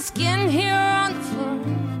 Crawling on my skin here on the floor.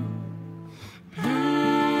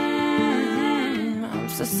 I'm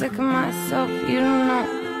so sick of myself, you don't know.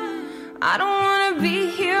 I don't wanna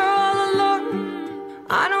be here all alone.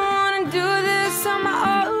 I don't wanna do this on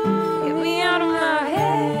my own. Get me out of my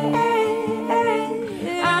head.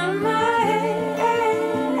 Out of my head.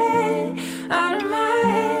 Out of my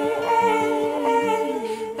head.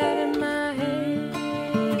 Out of my head.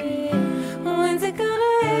 When's it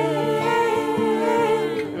gonna end?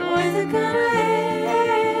 When's it gonna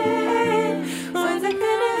end? When's it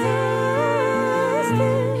gonna end?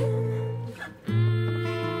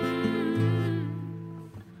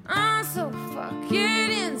 I'm so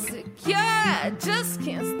fucking insecure. I just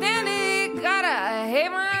can't stand it. Gotta hate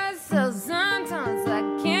myself. Sometimes I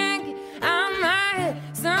can't get out of my head.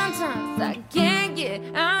 Sometimes I can't get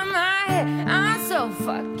out of my head. I'm so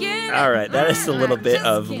fucking. All right, that is a little bit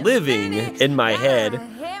of Living in My Head.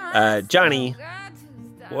 Johnny,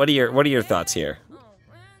 what are your thoughts here?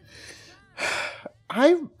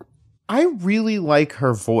 I really like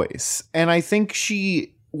her voice, and I think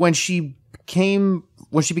when she became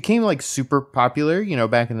like super popular, you know,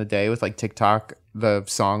 back in the day with like TikTok, the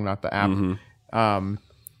song, not the app, and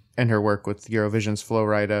her work with Eurovision's Flo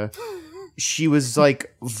Rida, she was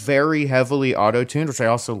like very heavily auto-tuned, which I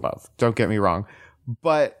also love. Don't get me wrong,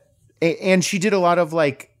 and she did a lot of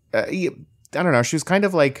like I don't know, she was kind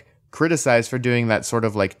of like criticized for doing that sort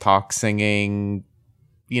of like talk singing,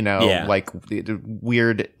 you know, like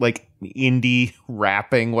weird like indie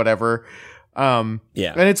rapping, whatever. And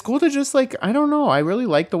it's cool to just like, I don't know, I really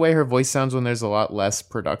like the way her voice sounds when there's a lot less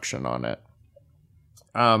production on it.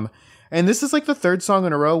 And this is like the third song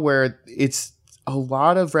in a row where it's a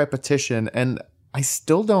lot of repetition, and I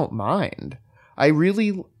still don't mind. I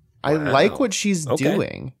like what she's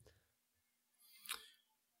doing.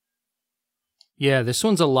 Yeah, this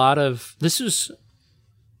one's this was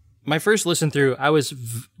my first listen through. I was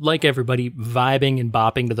like everybody, vibing and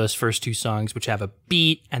bopping to those first two songs, which have a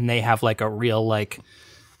beat, and they have like a real like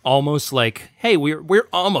almost like, hey, we're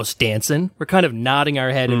almost dancing. We're kind of nodding our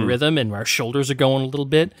head in rhythm, and our shoulders are going a little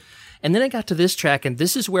bit. And then I got to this track, and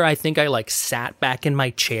this is where I think I like sat back in my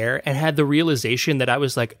chair and had the realization that I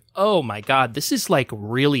was like, oh my God, this is like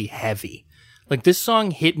really heavy. Like, this song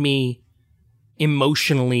hit me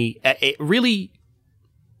emotionally. It really,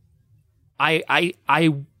 I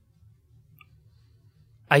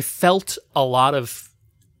felt a lot of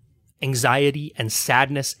anxiety and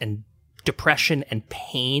sadness and depression and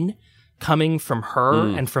pain coming from her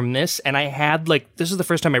and from this. And I had like, this is the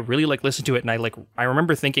first time I really like listened to it. And I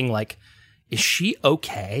remember thinking like, is she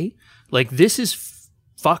okay? Like, this is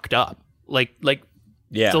fucked up. Like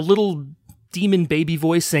the little demon baby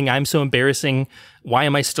voice saying, I'm so embarrassing. Why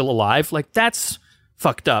am I still alive? Like, that's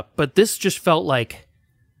fucked up. But this just felt like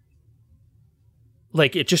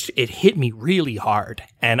it hit me really hard.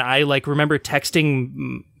 And I like remember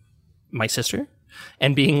texting my sister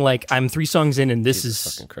and being like, I'm 3 songs in and this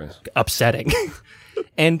is upsetting.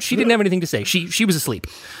 And she didn't have anything to say. She was asleep.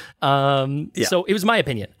 So it was my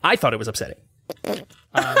opinion. I thought it was upsetting. But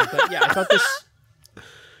yeah,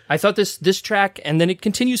 I thought this track, and then it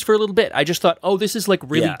continues for a little bit. I just thought, oh, this is like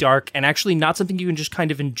really dark and actually not something you can just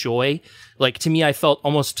kind of enjoy. Like, to me, I felt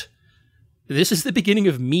almost, this is the beginning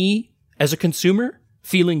of me as a consumer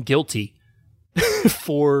feeling guilty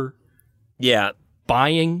for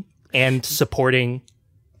buying and supporting,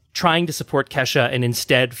 trying to support Kesha and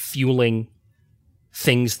instead fueling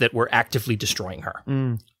things that were actively destroying her.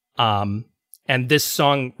 And this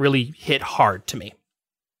song really hit hard to me.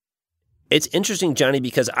 It's interesting, Johnny,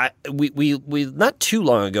 because we not too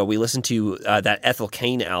long ago we listened to that Ethel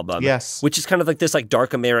Cain album, Yes. which is kind of like this like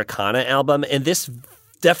dark Americana album, and this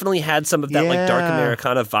definitely had some of that like dark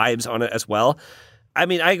Americana vibes on it as well. I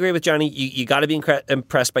mean, I agree with Johnny. You got to be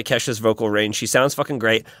impressed by Kesha's vocal range. She sounds fucking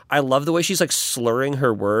great. I love the way she's like slurring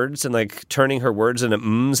her words and like turning her words into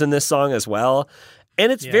mms in this song as well.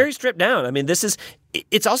 And it's very stripped down. I mean,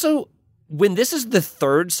 it's also, when this is the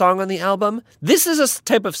third song on the album, this is a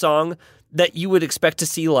type of song that you would expect to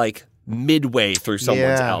see like midway through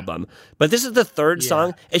someone's album. But this is the third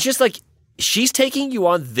song. It's just like she's taking you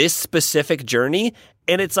on this specific journey.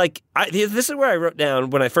 And it's like, this is where I wrote down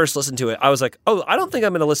when I first listened to it. I was like, oh, I don't think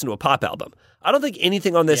I'm going to listen to a pop album. I don't think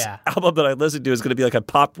anything on this album that I listen to is going to be like a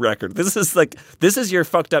pop record. This is your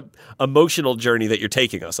fucked up emotional journey that you're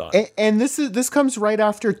taking us on. And this comes right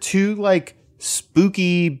after two like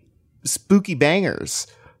spooky bangers.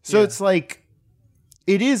 So it's like,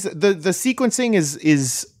 it is the sequencing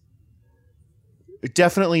is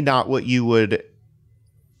definitely not what you would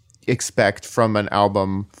expect from an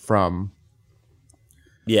album from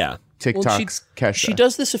TikTok's Kesha. She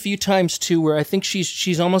does this a few times too, where I think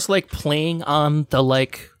she's almost like playing on the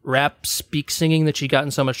like rap singing that she got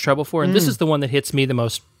in so much trouble for. And this is the one that hits me the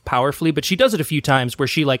most powerfully, but she does it a few times where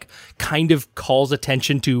she like kind of calls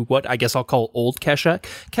attention to what I guess I'll call old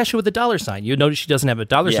Kesha with a dollar sign. You notice she doesn't have a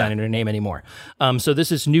dollar sign in her name anymore. So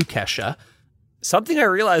this is new Kesha. Something I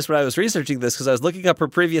realized when I was researching this, because I was looking up her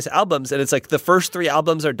previous albums, and it's like the first 3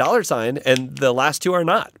 albums are dollar sign and the last 2 are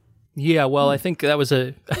not. Yeah, well, I think that was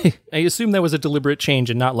I assume that was a deliberate change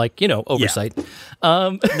and not like, oversight.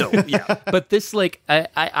 No, yeah. But this, like,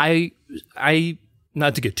 I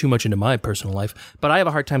not to get too much into my personal life, but I have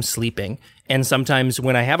a hard time sleeping. And sometimes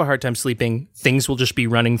when I have a hard time sleeping, things will just be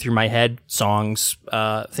running through my head, songs,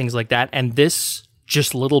 things like that. And this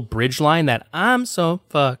just little bridge line that I'm so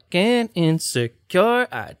fucking insecure,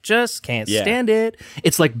 I just can't stand it.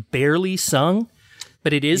 It's like barely sung,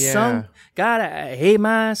 but it is sung. God, I hate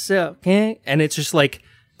myself. And it's just like,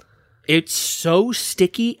 it's so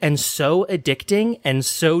sticky and so addicting and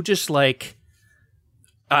so just like,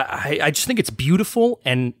 I just think it's beautiful,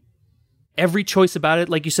 and every choice about it,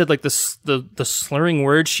 like you said, like the slurring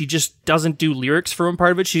words, she just doesn't do lyrics for one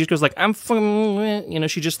part of it. She just goes like, I'm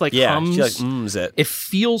she just like hums. She like mms it. It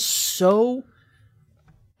feels so,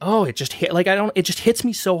 it just hits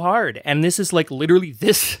me so hard. And this is like literally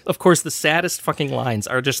this, of course, the saddest fucking lines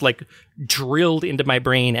are just like drilled into my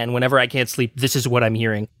brain. And whenever I can't sleep, this is what I'm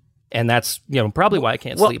hearing. And that's, probably why I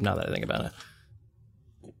can't sleep now that I think about it.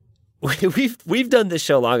 We've done this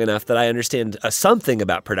show long enough that I understand something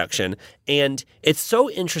about production, and it's so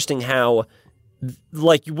interesting how,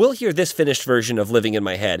 like, we'll hear this finished version of Living in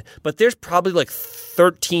My Head, but there's probably like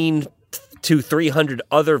 13 to 300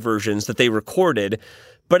 other versions that they recorded,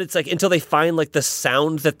 but it's like until they find like the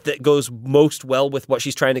sound that goes most well with what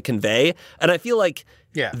she's trying to convey. And I feel like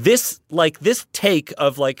this take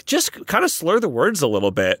of like just kind of slur the words a little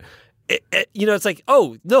bit. It's like,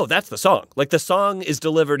 oh, no, that's the song. Like, the song is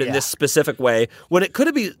delivered in this specific way when it could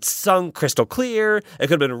have been sung crystal clear. It could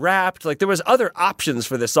have been rapped. Like, there was other options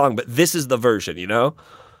for this song, but this is the version, Yeah.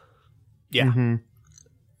 Mm-hmm.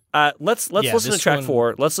 Let's listen to track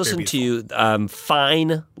 4. Let's listen to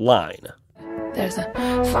Fine Line. There's a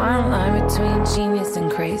fine line between genius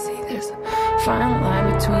and crazy. There's a fine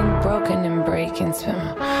line between broken and breaking.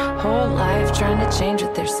 Spent my whole life trying to change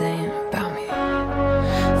what they're saying about me.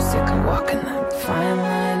 Sick of walking that fine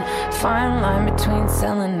line between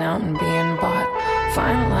selling out and being bought,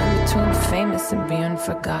 fine line between famous and being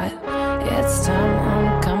forgot. It's time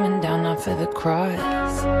I'm coming down off of the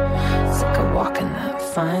cross. Sick of walking that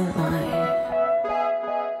fine line.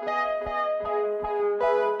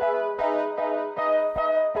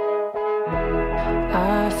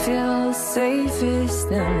 I feel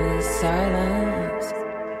safest in the silence.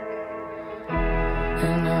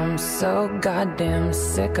 And I'm so goddamn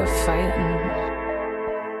sick of fighting.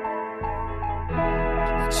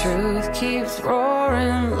 The truth keeps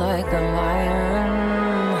roaring like a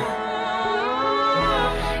lion.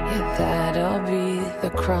 Yet that'll be the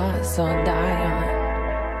cross I'll die on.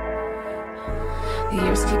 The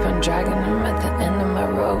years keep on dragging, I'm at the end of my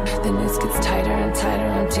road. The noose gets tighter and tighter,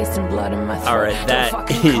 I'm tasting blood in my throat. All right, that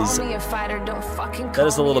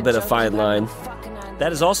is a little bit of Fine Line.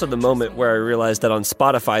 That is also the moment where I realized that on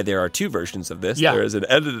Spotify there are 2 versions of this. Yeah. There is an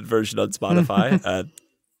edited version on Spotify.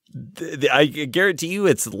 I guarantee you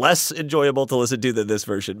it's less enjoyable to listen to than this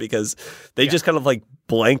version because they just kind of like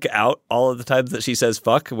blank out all of the times that she says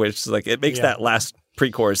fuck, which like it makes that last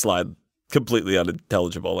pre-chorus line completely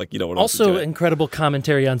unintelligible. Like you don't want to Also, listen to it. incredible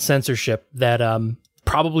commentary on censorship that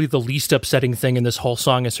probably the least upsetting thing in this whole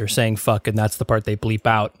song is her saying fuck, and that's the part they bleep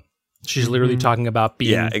out. She's literally talking about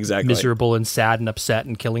being miserable and sad and upset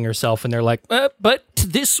and killing herself, and they're like, but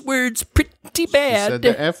this word's pretty bad. She said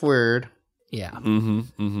the F word. Yeah.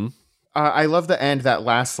 I love the end, that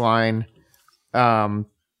last line.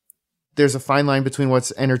 There's a fine line between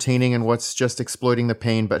what's entertaining and what's just exploiting the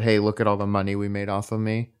pain, but hey, look at all the money we made off of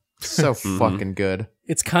me. So fucking good.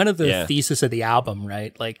 It's kind of the thesis of the album,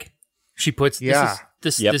 right? Like, she puts,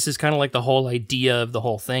 this is kind of like the whole idea of the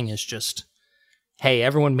whole thing is just, hey,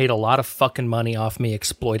 everyone made a lot of fucking money off me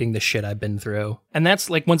exploiting the shit I've been through. And that's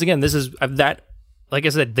like, once again, this is that, like I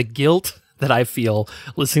said, the guilt that I feel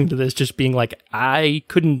listening to this, just being like, I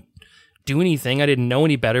couldn't do anything. I didn't know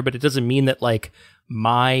any better, but it doesn't mean that like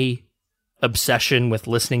my obsession with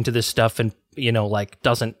listening to this stuff and, you know, like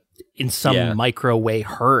doesn't in some micro way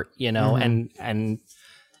hurt, you know, and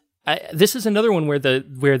this is another one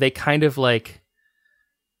where they kind of like,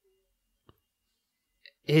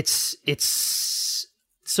 it's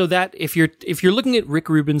so that if you're looking at Rick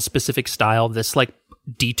Rubin's specific style, this like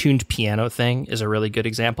detuned piano thing is a really good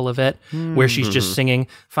example of it, where she's just singing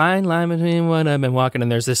fine line between what I've been walking,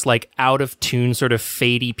 and there's this like out of tune sort of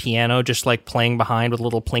fadey piano just like playing behind with a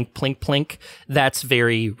little plink plink plink. That's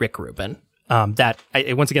very Rick Rubin.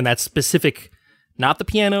 Once again, that's specific, not the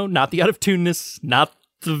piano, not the out of tuneness, not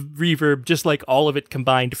the reverb, just like all of it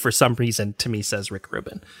combined for some reason to me says Rick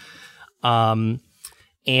Rubin.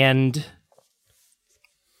 And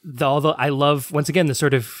although I love, once again, the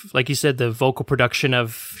sort of, like you said, the vocal production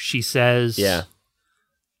of, she says,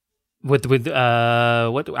 with what,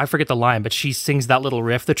 I forget the line, but she sings that little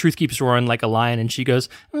riff, the truth keeps roaring like a lion, and she goes,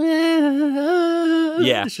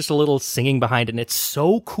 it's just a little singing behind it, and it's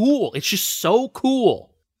so cool. It's just so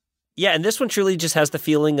cool. Yeah, and this one truly just has the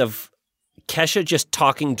feeling of Kesha just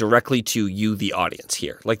talking directly to you, the audience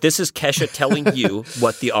here. Like this is Kesha telling you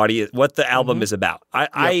what the album is about.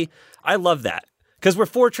 I love that. Because we're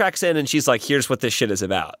 4 tracks in and she's like, here's what this shit is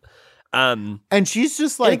about. And she's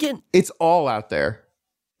just like, again, it's all out there.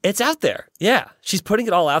 It's out there. Yeah. She's putting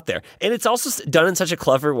it all out there. And it's also done in such a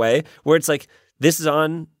clever way where it's like, this is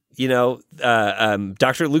on, you know,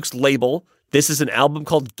 Dr. Luke's label. This is an album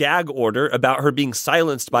called Gag Order about her being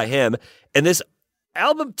silenced by him. And this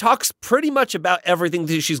album talks pretty much about everything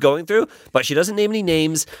that she's going through, but she doesn't name any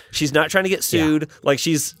names. She's not trying to get sued. Like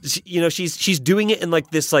she's doing it in like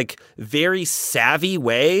this like very savvy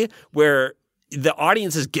way where the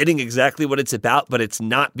audience is getting exactly what it's about, but it's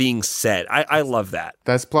not being said. I love that.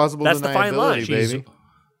 That's plausible. That's the fine line, baby.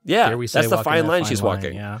 Yeah, that's the fine line she's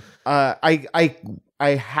walking. Yeah. I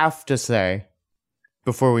have to say,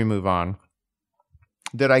 before we move on,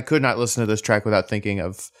 that I could not listen to this track without thinking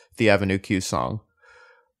of the Avenue Q song.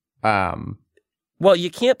 Well,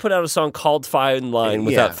 you can't put out a song called Fine Line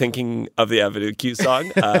without thinking of the Avenue Q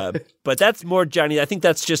song. But that's more, Johnny, I think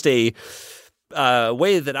that's just a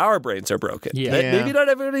way that our brains are broken. Yeah. Maybe not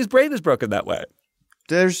everybody's brain is broken that way.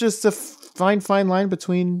 There's just a fine line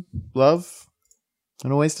between love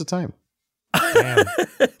and a waste of time. Damn.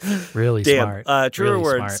 Really smart. Truer really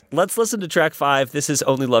words. Smart. Let's listen to track 5. This is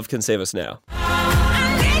Only Love Can Save Us Now.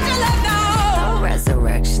 No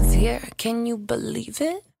resurrections here, can you believe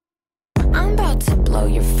it? I'm about to blow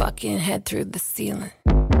your fucking head through the ceiling.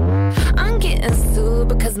 I'm getting sued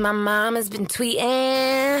because my mom has been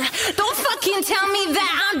tweeting. Don't fucking tell me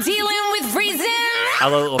that I'm dealing with reason. I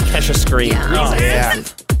love a little Kesha scream. Yeah,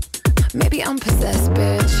 maybe I'm possessed,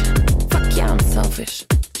 bitch. Fuck yeah, I'm selfish.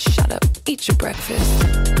 Shut up, eat your breakfast.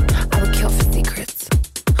 I would kill for secrets.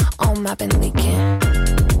 All my been leaking.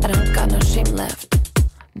 I don't got no shame left.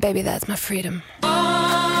 Baby, that's my freedom.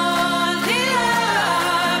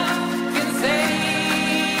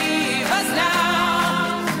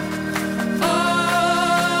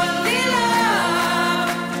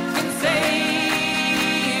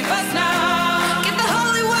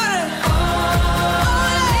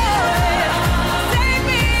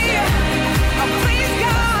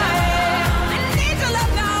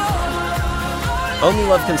 Only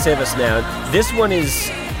Love Can Save Us Now. This one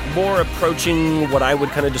is more approaching what I would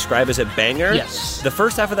kind of describe as a banger. Yes. The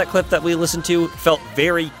first half of that clip that we listened to felt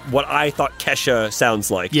very what I thought Kesha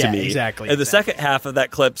sounds like to me. Exactly. And the second half of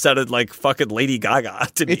that clip sounded like fucking Lady Gaga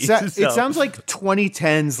to me. It sounds like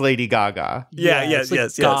 2010s Lady Gaga.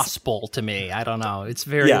 Yes. Gospel to me. I don't know. It's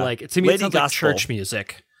very like, to me, Lady it sounds gospel. like church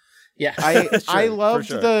music. Yeah. I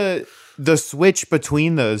loved the switch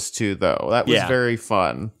between those two, though. That was very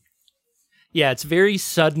fun. Yeah, it's very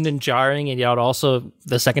sudden and jarring, and yet also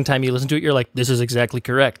the second time you listen to it, you're like, this is exactly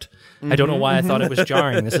correct. I don't know why I thought it was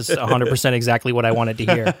jarring. This is 100% exactly what I wanted to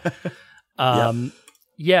hear.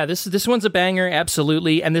 Yeah, this one's a banger,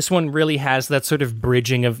 absolutely. And this one really has that sort of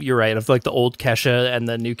bridging of, you're right, of like the old Kesha and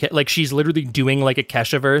the new Kesha. Like she's literally doing like a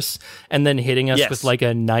Kesha verse and then hitting us with like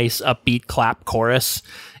a nice upbeat clap chorus,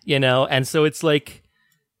 you know? And so it's like,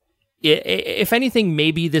 if anything,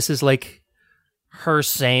 maybe this is like her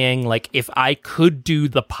saying, like, if I could do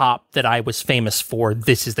the pop that I was famous for,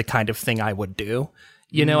 this is the kind of thing I would do.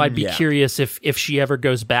 You know, I'd be curious if she ever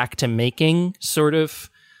goes back to making sort of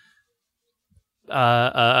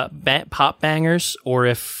pop bangers, or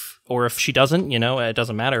if she doesn't, you know, it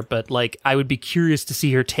doesn't matter. But like, I would be curious to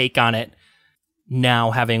see her take on it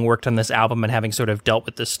now, having worked on this album and having sort of dealt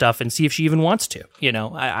with this stuff, and see if she even wants to. You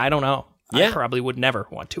know, I don't know. Yeah. I probably would never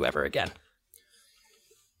want to ever again.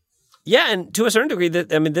 Yeah, and to a certain degree,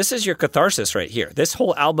 this is your catharsis right here. This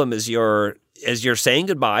whole album is you're saying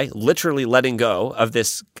goodbye, literally letting go of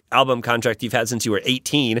this album contract you've had since you were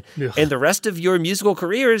 18, and the rest of your musical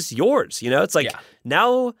career is yours. You know, it's like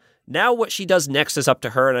now what she does next is up to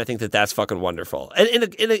her, and I think that's fucking wonderful.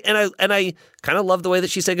 And I kind of love the way that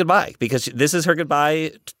she said goodbye, because this is her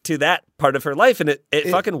goodbye to that part of her life, and it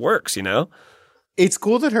fucking works. You know, it's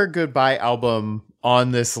cool that her goodbye album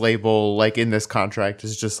on this label, like in this contract,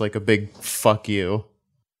 is just like a big fuck you.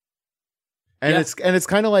 And it's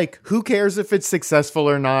kind of like, who cares if it's successful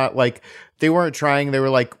or not? Like, they weren't trying. They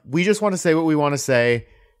were like, we just want to say what we want to say.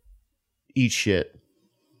 Eat shit.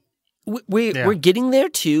 We're getting there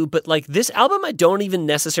too, but like this album, I don't even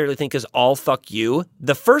necessarily think is all fuck you.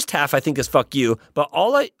 The first half I think is fuck you, but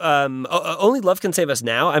Only Love Can Save Us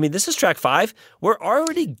Now. I mean, this is track 5. We're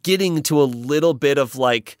already getting to a little bit of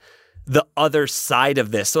like the other side of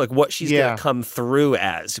this, so like what she's gonna come through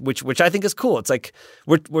as, which I think is cool. It's like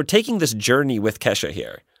we're taking this journey with Kesha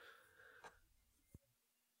here.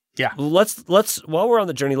 Yeah, let's while we're on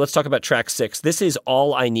the journey, let's talk about track 6. This is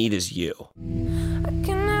All I Need Is You. I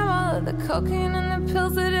can have all of the cocaine and the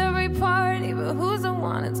pills at every party, but who's the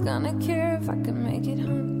one that's gonna care if I can make it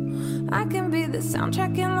home? I can be the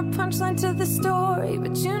soundtrack and the punchline to the story,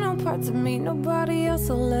 but you know parts of me nobody else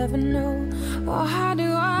will ever know. Oh, how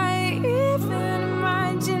do I even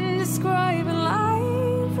imagine describing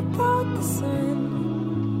life without the sun?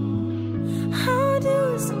 How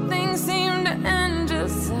do some things seem to end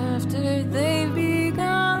just after they've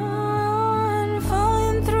begun?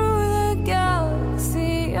 Falling through the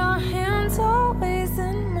galaxy, your hands always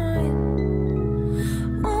in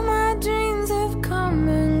mine. All my dreams have come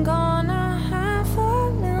and gone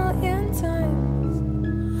 500,000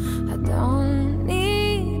 times. I don't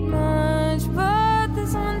need much, but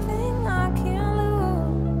there's one thing I can't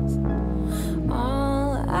lose.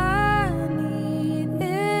 All I need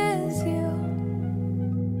is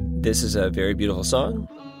you. This is a very beautiful song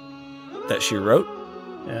that she wrote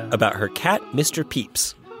about her cat, Mr.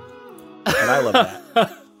 Peeps. And I love that.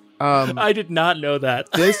 I did not know that.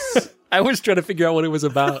 I was trying to figure out what it was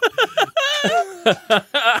about.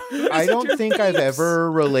 I don't think I've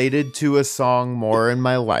ever related to a song more in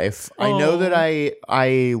my life. I know that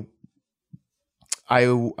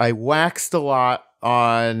I waxed a lot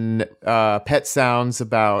on Pet Sounds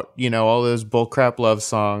about, you know, all those bullcrap love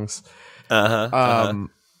songs.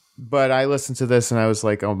 But I listened to this and I was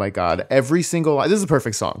like, oh my God, every single line, this is a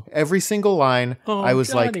perfect song. Every single line, I was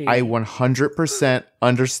Johnny. Like, I 100%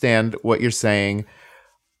 understand what you're saying.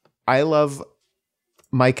 I love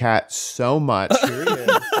my cat so much. Here he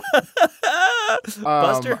is.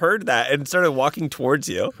 Buster heard that and started walking towards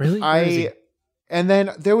you. Really? And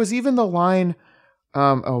then there was even the line,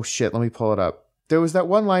 oh shit, let me pull it up. There was that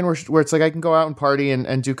one line where it's like, I can go out and party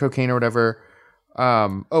and do cocaine or whatever.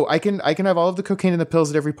 I can have all of the cocaine and the pills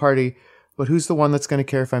at every party, but who's the one that's going to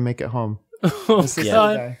care if I make it home? Oh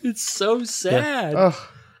God, it's so sad. Yeah.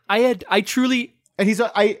 I truly, and he's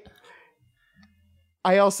I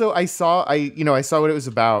saw what it was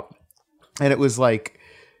about, and it was like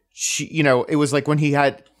it was like when he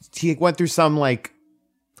went through some like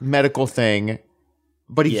medical thing,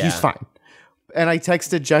 but he's fine. And I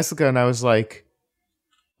texted Jessica and I was like,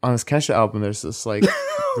 on this Kesha album, there's this like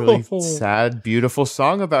really sad, beautiful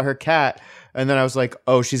song about her cat. And then I was like,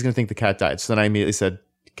 oh, she's going to think the cat died. So then I immediately said,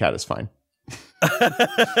 the cat is fine.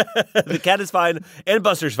 The cat is fine and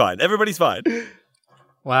Buster's fine. Everybody's fine.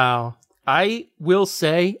 Wow. I will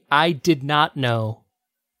say I did not know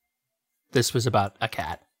this was about a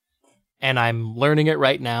cat. And I'm learning it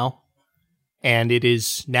right now. And it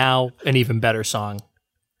is now an even better song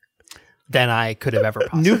than I could have ever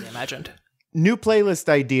possibly imagined. New playlist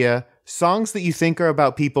idea. songs that you think are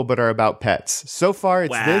about people but are about pets. So far,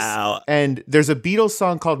 it's this, and there's a Beatles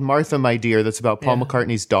song called "Martha, My Dear" that's about Paul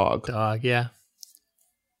McCartney's dog. Yeah.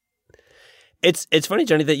 It's funny,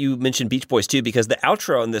 Johnny, that you mentioned Beach Boys too, because the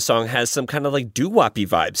outro in this song has some kind of like doo-woppy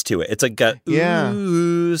vibes to it. It's like got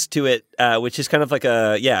oohs to it, which is kind of like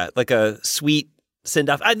a sweet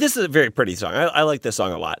send off. This is a very pretty song. I like this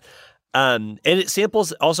song a lot, and it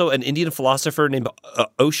samples also an Indian philosopher named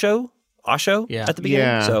Osho at the beginning.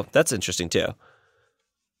 Yeah. So that's interesting too.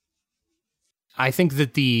 I think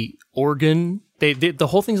that the organ, the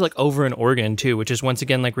whole thing's like over an organ too, which is once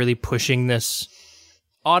again like really pushing this.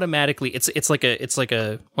 Automatically, it's like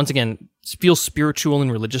a once again, it feels spiritual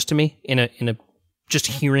and religious to me in a just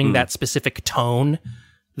hearing that specific tone.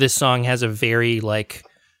 This song has a very like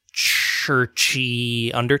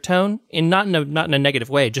churchy undertone, and not in a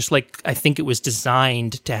negative way. Just like I think it was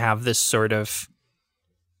designed to have this sort of.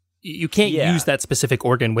 You can't use that specific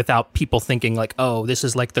organ without people thinking like, oh, this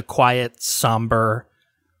is like the quiet, somber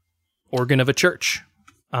organ of a church,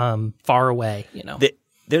 far away. You know.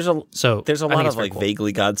 There's a lot of like cool.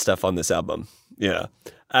 vaguely God stuff on this album. Yeah.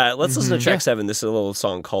 Let's listen to track 7. This is a little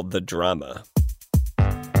song called "The Drama."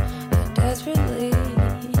 I desperately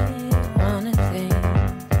wanna think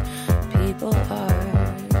people are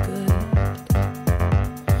good,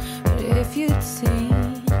 but if you'd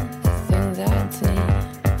seen the things I'd seen,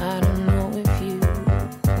 I don't know if you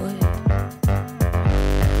would.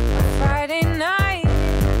 On Friday night,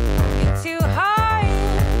 get too high,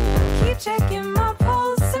 keep checking my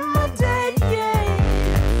pulse and my dead, yeah.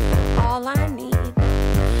 All I need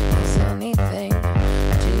is anything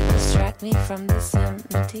to distract me from this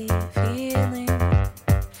empty feeling.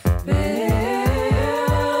 Build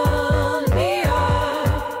me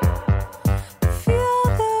up, feel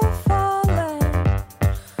the falling,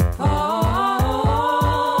 fall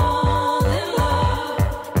in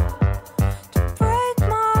love, to break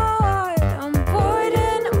my heart. I'm bored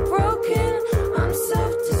and I'm broken, I'm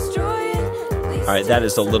self-destroying. All right, that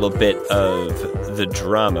is a little bit of The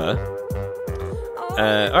Drama.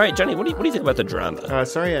 All right, Johnny, what do you think about The Drama?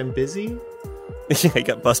 Sorry, I'm busy. I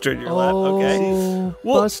got Buster in your lap. Okay,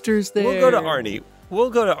 Buster's there. We'll go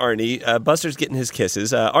to Arnie. Buster's getting his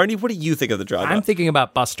kisses. Arnie, what do you think of The Drama? I'm thinking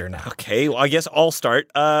about Buster now. Okay, well, I guess I'll start.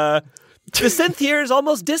 The synth here is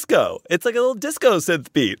almost disco. It's like a little disco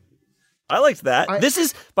synth beat. I liked that. This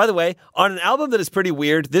is, by the way, on an album that is pretty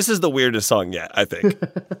weird, this is the weirdest song yet, I think.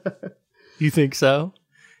 You think so?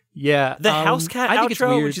 Yeah. The House Cat I think it's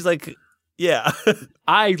outro, weird. which is like, yeah.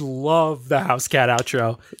 I love the House Cat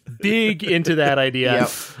outro. Big into that idea. Yep.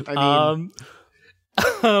 I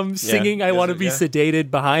mean, Singing I Want to Be Sedated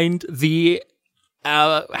behind the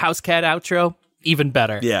House Cat outro, even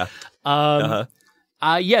better. Yeah.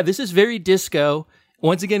 Yeah, this is very disco.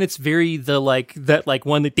 Once again, it's very the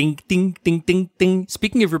one that ding ding ding ding ding.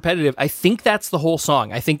 Speaking of repetitive, I think that's the whole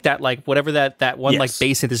song. I think that like whatever that one like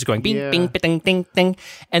bass synth is going bing bing ding ding ding.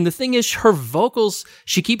 And the thing is, her vocals,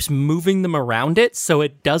 she keeps moving them around it, so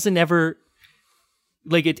it doesn't ever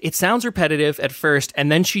like it sounds repetitive at first,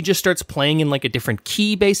 and then she just starts playing in like a different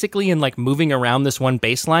key basically and like moving around this one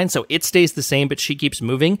bass line, so it stays the same but she keeps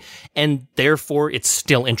moving, and therefore it's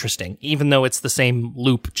still interesting even though it's the same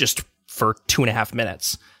loop just for 2.5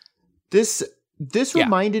 minutes. This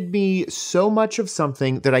reminded me so much of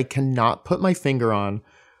something that I cannot put my finger on.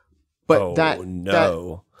 But I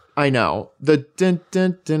know. The dun,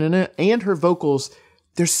 dun, dun, dun, dun, and her vocals,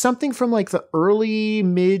 there's something from like the early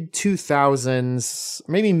mid 2000s,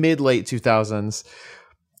 maybe mid late 2000s,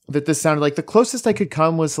 that this sounded like. The closest I could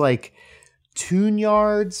come was like Tune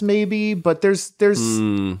Yards maybe, but there's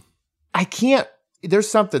I can't. There's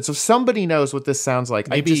something. So somebody knows what this sounds like.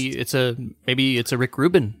 Maybe it's a Rick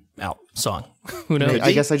Rubin song. Who knows?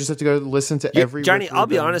 I guess I just have to go listen to every. Johnny, Rick I'll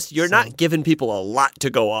be Rubin honest. You're song. not giving people a lot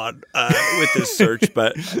to go on with this search,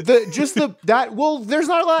 but there's not a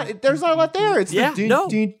lot. There's not a lot there. It's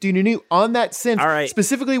on that synth. All right.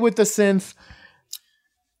 Specifically with the synth.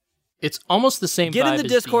 It's almost the same. Get vibe in the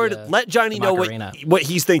as Discord. Let Johnny know what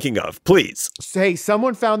he's thinking of, please. Hey,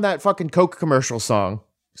 someone found that fucking Coke commercial song.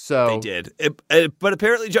 So they did, but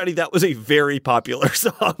apparently, Johnny, that was a very popular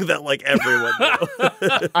song that like everyone knew.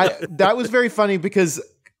 That was very funny because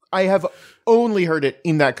I have only heard it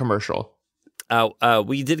in that commercial.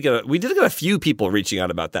 We did get a few people reaching out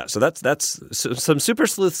about that. So that's some super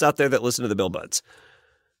sleuths out there that listen to the Bill Buds.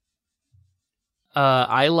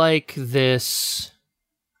 I like this.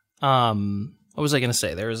 What was I going to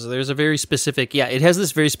say? There's a very specific. Yeah, it has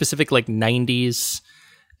this very specific like 90s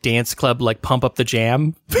dance club like pump up the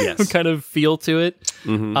jam kind of feel to it.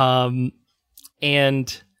 Mm-hmm.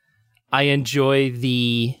 And I enjoy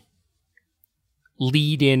the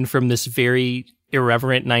lead in from this very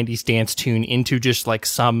irreverent 90s dance tune into just like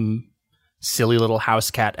some silly little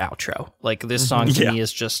house cat outro. Like this song to me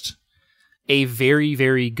is just a very,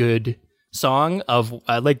 very good song of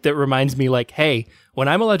like that reminds me like, hey, when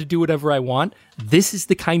I'm allowed to do whatever I want, this is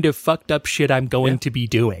the kind of fucked up shit I'm going to be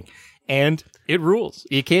doing. And it rules.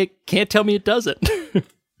 You can't tell me it doesn't.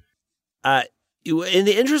 In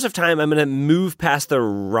the interest of time, I'm going to move past the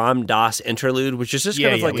Ram Dass interlude, which is just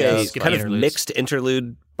kind of like a kind of mixed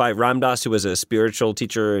interlude by Ram Dass, who was a spiritual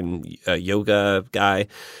teacher and a yoga guy.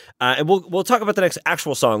 And we'll talk about the next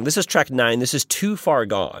actual song. This is track 9. This is Too Far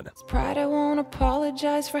Gone. Pride, I won't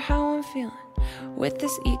apologize for how I'm feeling. With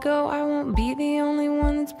this ego, I won't be the only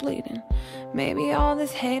one that's bleeding. Maybe all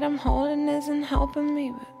this hate I'm holding isn't helping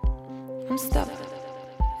me, but I'm stuck.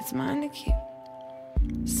 It's mine to keep.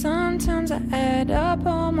 Sometimes I add up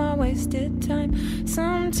all my wasted time.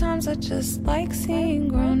 Sometimes I just like seeing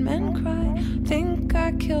grown men cry. Think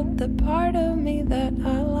I killed the part of me that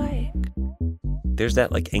I like. There's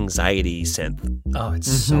that like anxiety synth. Oh,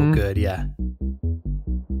 it's so good, yeah.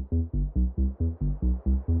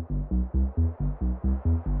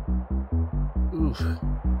 Oof.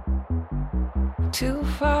 Too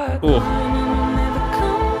far gone and I'll never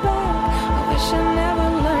come back. I wish I never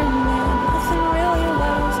learned that nothing really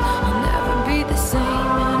lasts. I'll never be the same in a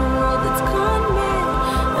world that's gone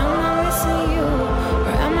mad. Am I missing you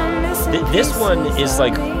or am I missing This one pieces is of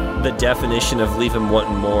like me? the definition of Leave Him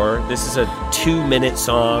Wanting More. This is a 2-minute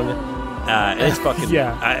song. And it's fucking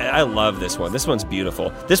I love this one. This one's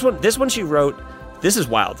beautiful. This one she wrote. This is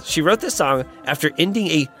wild. She wrote this song after ending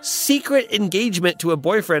a secret engagement to a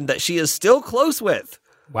boyfriend that she is still close with.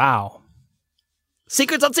 Wow.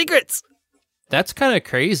 Secrets on secrets. That's kind of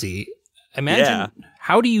crazy. Imagine,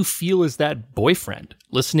 how do you feel as that boyfriend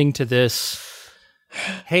listening to this?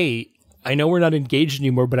 Hey, I know we're not engaged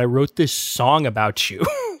anymore, but I wrote this song about you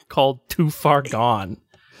called Too Far Gone.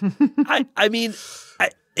 I mean,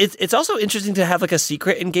 it's also interesting to have like a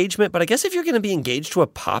secret engagement, but I guess if you're going to be engaged to a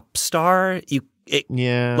pop star,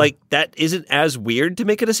 like that isn't as weird to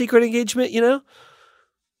make it a secret engagement, you know?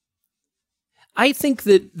 I think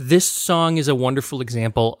that this song is a wonderful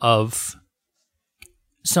example of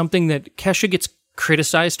something that Kesha gets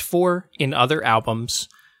criticized for in other albums.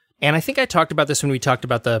 And I think I talked about this when we talked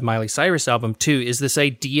about the Miley Cyrus album too, is this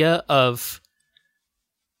idea of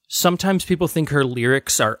sometimes people think her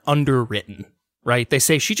lyrics are underwritten, right? They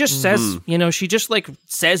say she just says, she just like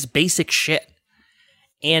says basic shit.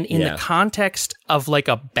 And in the context of like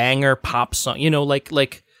a banger pop song,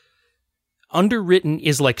 like underwritten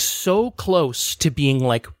is like so close to being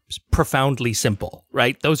like profoundly simple,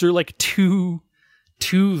 right? Those are like two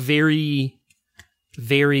very,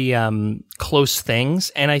 very close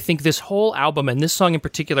things. And I think this whole album and this song in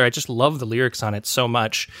particular, I just love the lyrics on it so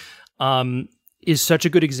much, is such a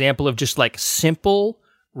good example of just like simple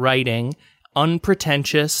writing,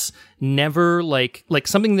 unpretentious, never like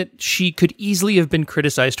something that she could easily have been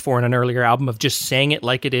criticized for in an earlier album of just saying it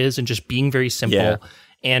like it is and just being very simple. Yeah.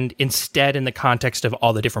 And instead, in the context of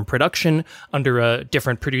all the different production under a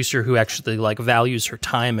different producer who actually like values her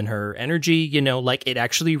time and her energy, like it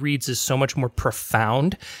actually reads as so much more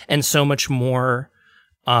profound and so much more,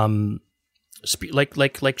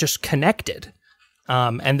 like just connected.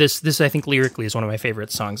 And this I think lyrically is one of my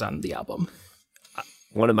favorite songs on the album.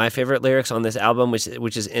 One of my favorite lyrics on this album, which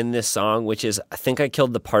is in this song, which is, I think I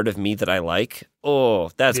killed the part of me that I like.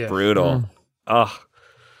 Oh, that's brutal. Oh.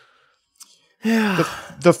 Yeah.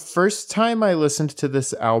 The first time I listened to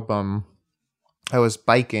this album, I was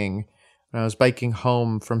biking. And I was biking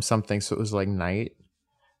home from something, so it was like night.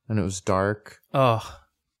 And it was dark. Oh.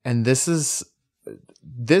 And this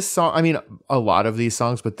song, I mean, a lot of these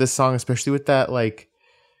songs, but this song, especially with that, like,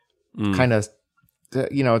 kind of,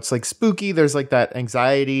 it's like spooky. There's like that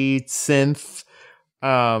anxiety synth.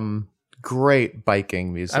 Great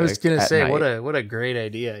biking music. I was going to say, night. what a great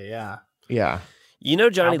idea. Yeah. Yeah.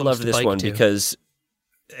 Johnny loved this one because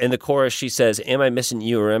in the chorus she says, "Am I missing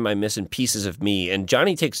you or am I missing pieces of me?" And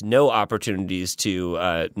Johnny takes no opportunities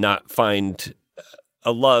to not find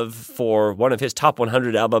a love for one of his top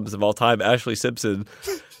 100 albums of all time, Ashley Simpson,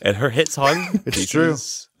 and her hit song, "It's True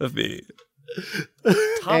of Me."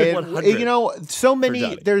 Top 100. So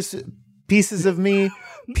many. There's Pieces of Me,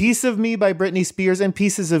 Piece of Me by Britney Spears, and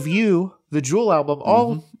Pieces of You, the Jewel album,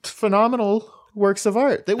 all phenomenal works of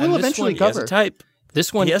art that we'll eventually cover. Type.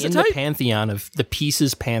 This one in the pantheon of the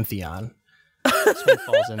Pieces pantheon. This one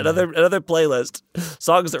falls in there. Another playlist.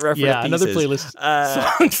 Songs that reference Yeah, pieces. another playlist.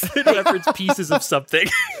 Songs that reference pieces of something.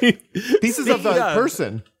 Pieces of the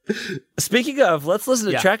person. Speaking of, let's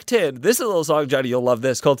listen to track 10. This is a little song, Johnny, you'll love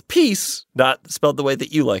this, called Peace, not spelled the way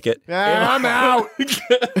that you like it. I'm out.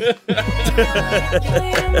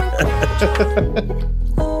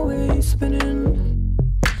 Always spinning.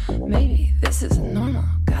 Maybe this isn't normal.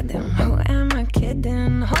 Goddamn, who am I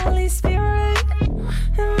kidding? Holy Spirit,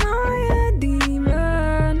 am I a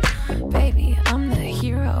demon? Baby, I'm the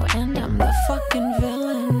hero and I'm the fucking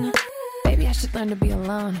villain. Maybe I should learn to be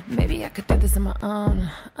alone. Maybe I could do this on my own.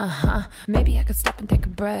 Maybe I could stop and take a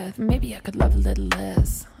breath. Maybe I could love a little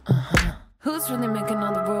less. Who's really making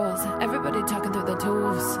all the rules? Everybody talking through the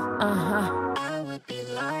tools. I would be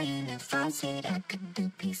lying if I said I could do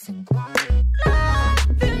peace and quiet.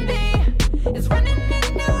 Love in me is running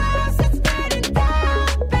in the house. It's burning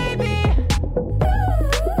down, baby.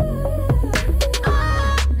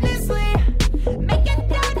 Honestly, make it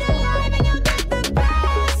down the line and you'll get the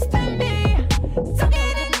best of me. So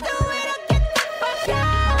get into it or get the fuck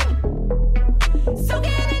out. So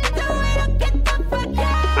get into it or get the fuck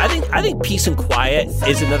out. I think Peace and Quiet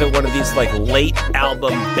is another one of these like late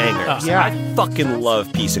album bangers. Yeah. I fucking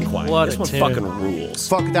love Peace and Quiet. What this a one tune. fucking rules.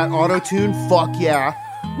 Fuck that auto-tune. Fuck yeah.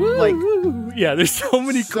 Like, Yeah, there's so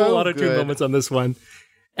many So cool auto-tune good. moments on this one.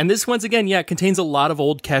 And this once again, yeah, contains a lot of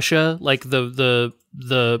old Kesha. Like the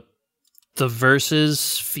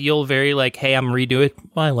verses feel very like, hey, I'm redo it.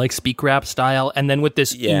 I like speak rap style. And then with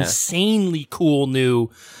this insanely cool new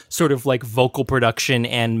sort of like vocal production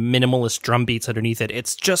and minimalist drum beats underneath it,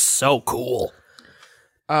 it's just so cool.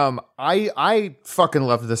 I fucking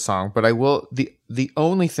love this song, but I will the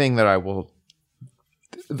only thing that I will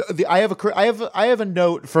I have a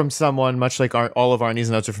note from someone, much like all of Arnie's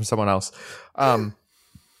notes are from someone else.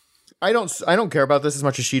 I don't care about this as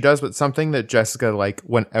much as she does, but something that Jessica, like,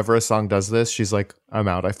 whenever a song does this, she's like, I'm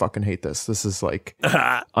out. I fucking hate this. This is like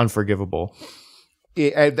unforgivable.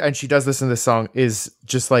 And she does this in this song is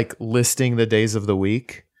just like listing the days of the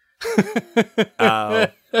week.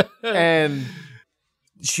 And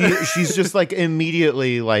she's just like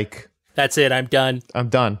immediately like, That's it. I'm done. I'm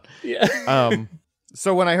done. Yeah.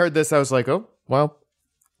 So when I heard this, I was like, oh, well,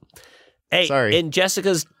 Hey, sorry. in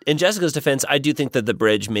Jessica's defense, I do think that the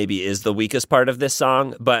bridge maybe is the weakest part of this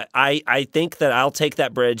song, but I think that I'll take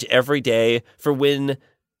that bridge every day for when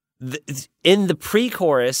in the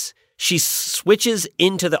pre-chorus she switches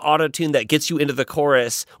into the auto-tune that gets you into the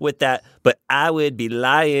chorus with that, but I would be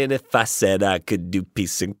lying if I said I could do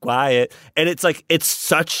peace and quiet. And it's like, it's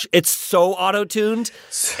so auto-tuned,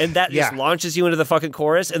 and that just launches you into the fucking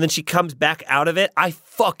chorus, and then she comes back out of it. I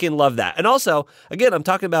fucking love that. And also, again, I'm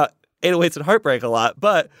talking about 808s and Heartbreak a lot,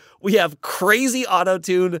 but we have crazy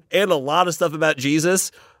auto-tune and a lot of stuff about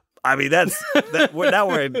Jesus. I mean, now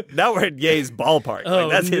we're in Ye's ballpark. Oh,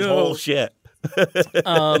 like, that's his whole shit.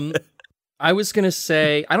 I was going to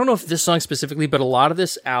say, I don't know if this song specifically, but a lot of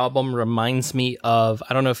this album reminds me of,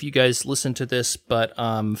 I don't know if you guys listen to this, but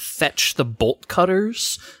Fetch the Bolt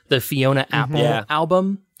Cutters, the Fiona Apple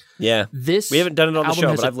album. Yeah. We haven't done it on the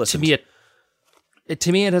show, but I've listened.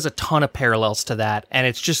 To me, it has a ton of parallels to that. And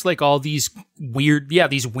it's just like all these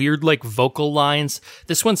weird like vocal lines.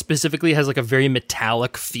 This one specifically has like a very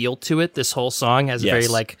metallic feel to it. This whole song has a very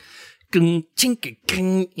like, and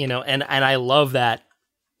I love that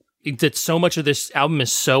so much of this album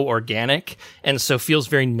is so organic and so feels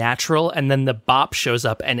very natural. And then the bop shows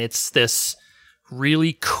up and it's this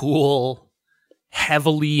really cool,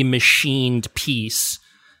 heavily machined piece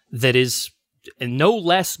that is no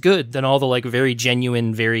less good than all the like very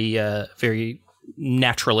genuine, very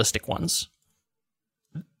naturalistic ones.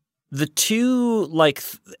 The two like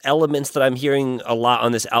elements that I'm hearing a lot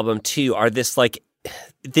on this album too are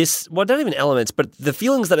well, not even elements, but the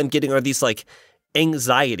feelings that I'm getting are these like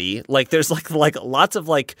anxiety. Like there's like lots of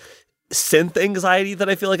like synth anxiety that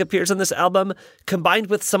I feel like appears on this album, combined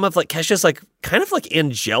with some of like Kesha's like kind of like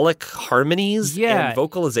angelic harmonies and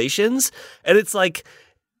vocalizations. And it's like,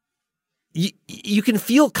 you can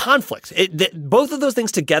feel conflict. Both of those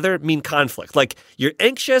things together mean conflict. Like you're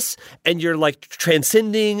anxious and you're like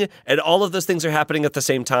transcending, and all of those things are happening at the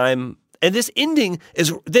same time. And the ending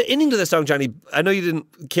to the song, Johnny, I know you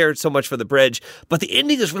didn't care so much for the bridge, but the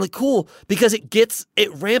ending is really cool because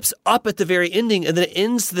it ramps up at the very ending and then it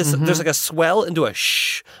ends this, there's like a swell into a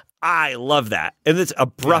shh. I love that. And it's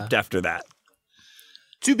abrupt after that.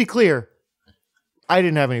 To be clear, I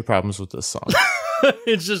didn't have any problems with this song.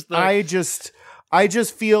 It's just I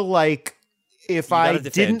just feel like if I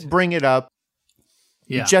didn't bring it up,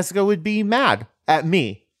 Jessica would be mad at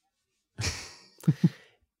me.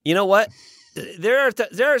 You know what?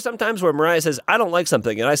 there are some times where Mariah says, I don't like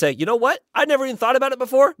something. And I say, you know what? I never even thought about it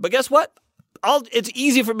before. But guess what? It's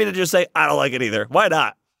easy for me to just say, I don't like it either. Why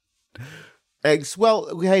not?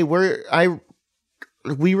 Well, hey,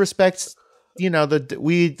 we respect,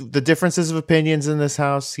 the differences of opinions in this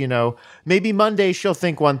house. Maybe Monday she'll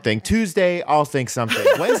think one thing. Tuesday, I'll think something.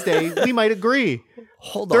 Wednesday, we might agree.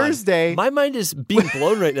 Hold on. Thursday. My mind is being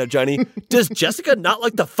blown right now, Johnny. Does Jessica not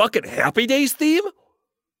like the fucking Happy Days theme?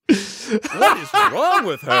 What is wrong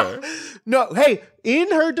with her? No, hey,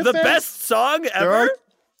 in her defense, The best song ever?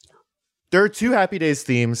 There are 2 Happy Days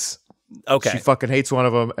themes. Okay. She fucking hates one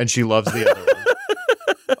of them, and she loves the other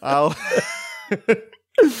one.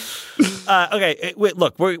 Okay, wait,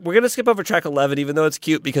 look, we're going to skip over track 11, even though it's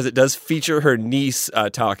cute, because it does feature her niece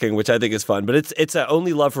talking, which I think is fun. But it's a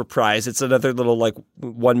Only Love reprise. It's another little,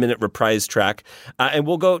 1-minute reprise track. And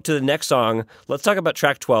we'll go to the next song. Let's talk about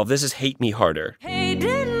track 12. This is Hate Me Harder.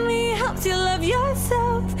 Hating me helps you love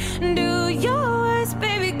yourself. Do yours,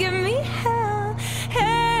 baby, give me hell.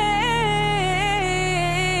 Hate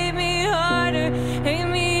me harder, hate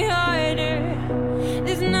me harder.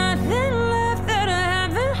 There's nothing left that I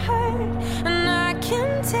haven't heard, and I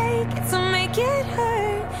can take it, so make it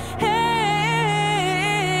hurt. Hate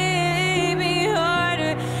me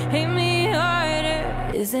harder, hate me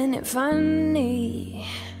harder. Isn't it funny?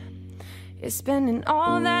 You're spending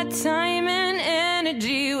all that time and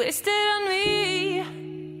energy wasted on me.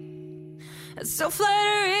 That's so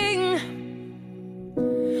flattering.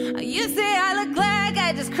 You say I look like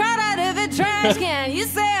I just crawled out of a trash can. You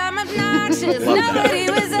say I'm obnoxious. Nobody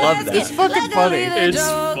was asking. It's fucking funny. It's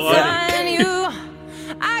funny.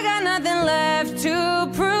 I got nothing left to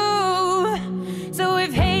prove. So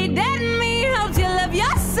if hating me helps you love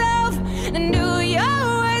yourself, then do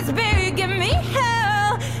yours, baby, give me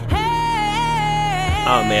hell.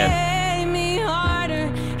 Oh, man.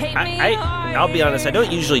 I'll be honest, I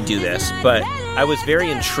don't usually do this, but I was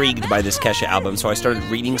very intrigued by this Kesha album, so I started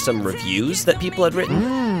reading some reviews that people had written,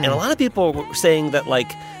 and a lot of people were saying that,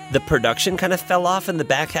 the production kind of fell off in the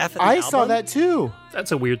back half of the album. I saw that too.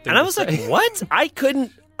 That's a weird thing. And I was like, what? I could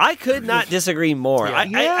not disagree more.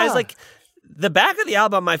 I was like, the back of the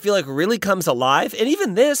album, I feel like really comes alive. And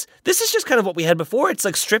even this is just kind of what we had before. It's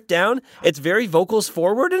stripped down. It's very vocals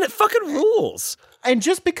forward, and it fucking rules. And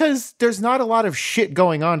just because there's not a lot of shit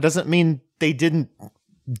going on doesn't mean they didn't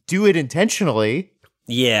do it intentionally.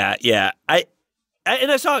 Yeah.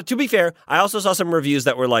 And I saw, to be fair, I also saw some reviews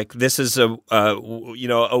that were like, this is a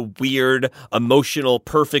weird, emotional,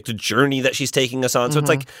 perfect journey that she's taking us on. So it's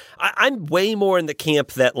like, I'm way more in the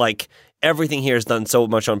camp that everything here is done so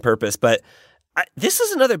much on purpose. But this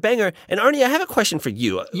is another banger. And Arne, I have a question for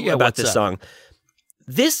you about this song.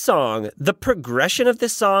 This song, the progression of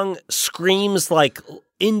this song screams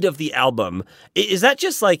end of the album. Is that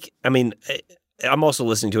just I'm also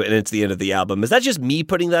listening to it and it's the end of the album. Is that just me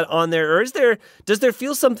putting that on there? Or does there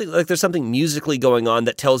feel something like there's something musically going on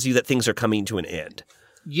that tells you that things are coming to an end?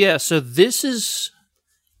 Yeah, so this is,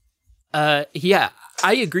 I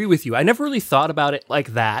agree with you. I never really thought about it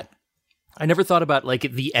like that. I never thought about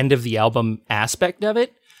the end of the album aspect of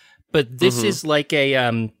it, but this is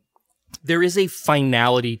there is a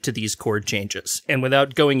finality to these chord changes. And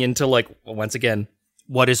without going into once again,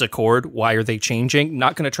 what is a chord? Why are they changing?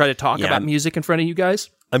 Not going to try to talk about music in front of you guys.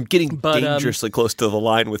 I'm getting dangerously close to the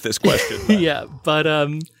line with this question. Yeah, but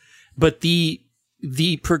the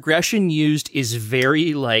progression used is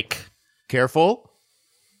very careful.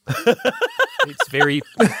 It's very,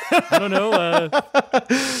 I don't know.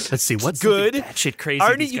 Let's see, what's good? That shit crazy.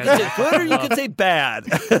 Arne, you can say good or you can say bad.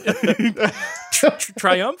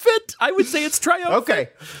 Triumphant? I would say it's triumphant. Okay.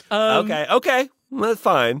 Okay. Well, that's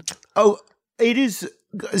fine. Oh, it is.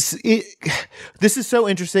 This is so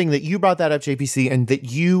interesting that you brought that up, JPC, and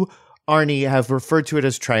that you, Arne, have referred to it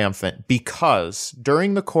as triumphant, because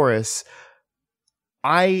during the chorus,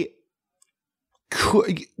 it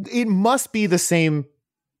must be the same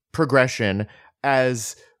progression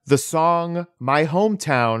as the song My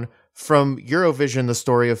Hometown from Eurovision, The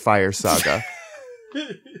Story of Fire Saga.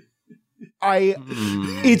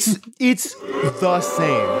 It's the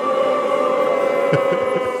same.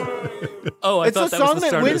 Oh, it's a song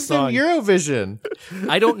that wins in Eurovision.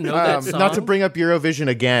 I don't know that song. Not to bring up Eurovision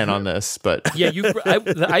again on this, but yeah,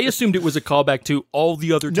 I assumed it was a callback to all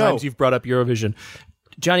the other times you've brought up Eurovision.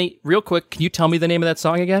 Johnny, real quick, can you tell me the name of that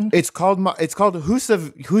song again? It's called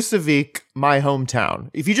Husavik, My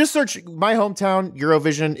Hometown. If you just search My Hometown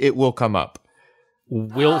Eurovision, it will come up.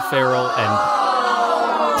 Will Ferrell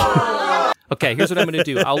and okay, here's what I'm going to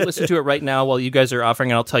do. I'll listen to it right now while you guys are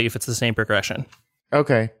offering, and I'll tell you if it's the same progression.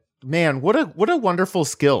 Okay. Man, what a wonderful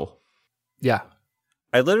skill. Yeah.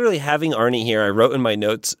 I literally, having Arne here, I wrote in my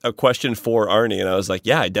notes a question for Arne, and I was like,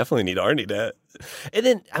 yeah, I definitely need Arne to. And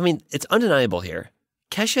then, I mean, it's undeniable here.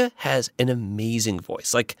 Kesha has an amazing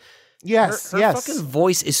voice. Like, Yes, her yes. fucking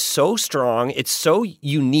voice is so strong. It's so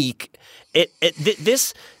unique.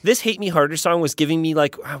 This Hate Me Harder song was giving me,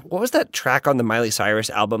 like, what was that track on the Miley Cyrus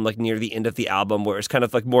album, like near the end of the album, where it's kind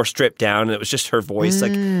of like more stripped down and it was just her voice.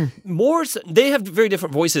 Like more, they have very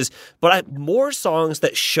different voices, but more songs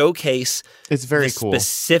that showcase It's very the cool.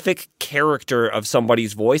 specific character of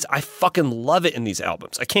somebody's voice. I fucking love it in these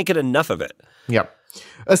albums. I can't get enough of it. Yep.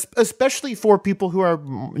 Especially for people who are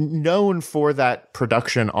known for that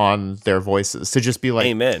production on their voices, to just be like,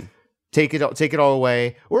 Amen. take it all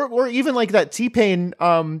away, or even like that T-Pain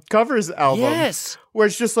covers album, Yes. where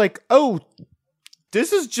it's just like, oh,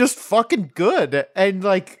 this is just fucking good, and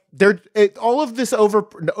like all of this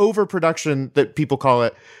overproduction that people call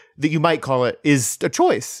it, that you might call it, is a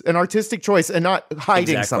choice, an artistic choice, and not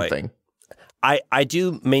hiding Exactly. something. I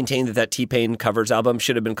do maintain that T-Pain covers album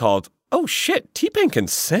should have been called, oh shit, T-Pain can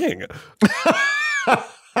sing.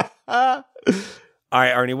 All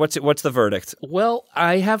right, Arne, what's the verdict? Well,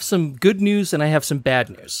 I have some good news and I have some bad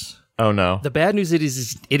news. Oh no. The bad news it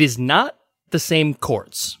is not the same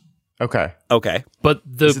chords, Okay. Okay. but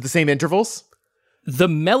Is it the same intervals? the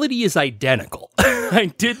melody is identical.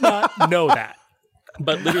 I did not know that.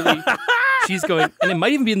 But literally, she's going, and it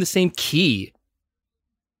might even be in the same key.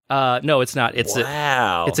 No, it's not. It's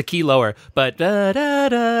Wow. it's a key lower. But da, da,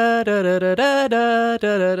 da, da, da, da, da, da,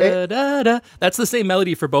 da, da, da, da. That's the same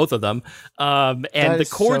melody for both of them. And the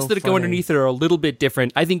is chords so that go funny. underneath it are a little bit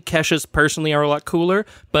different. I think Kesha's personally are a lot cooler.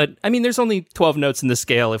 But I mean, there's only 12 notes in the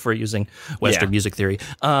scale if we're using Western Yeah. music theory.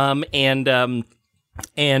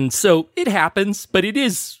 And so it happens, but it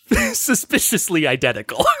is suspiciously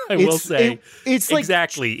identical. I will say, it's like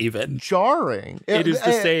exactly even. jarring. It is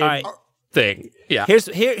the same right. thing. Yeah. Here's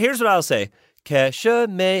what I'll say. Kesha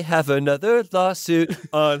may have another lawsuit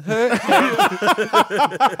on her.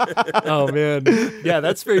 Oh man, yeah,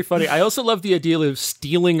 that's very funny. I also love the idea of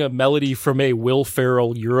stealing a melody from a Will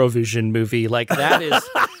Ferrell Eurovision movie. Like that is,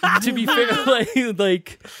 to be fair,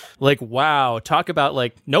 like wow. Talk about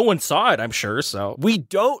like no one saw it. I'm sure. So We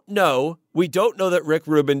don't know that Rick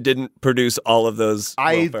Rubin didn't produce all of those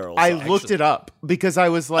Will Ferrell I songs. looked it up because I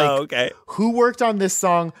was like, Oh, okay. who worked on this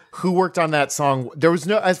song? Who worked on that song? There was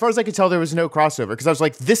no, as far as I could tell, there was no crossover because I was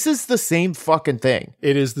like, this is the same fucking thing.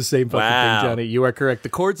 it is the same fucking Wow. thing, Johnny. You are correct. The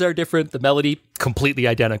chords are different. The melody completely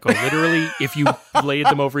identical. Literally, if you laid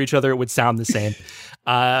them over each other, it would sound the same.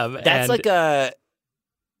 That's like a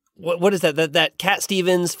what is that? That Cat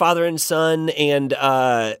Stevens, Father and Son, and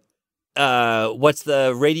what's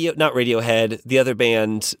the not Radiohead, the other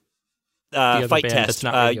band, the other Fight band Test. That's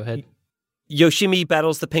not Radiohead. Yoshimi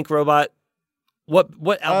battles the Pink Robot. What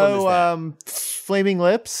album is that? Flaming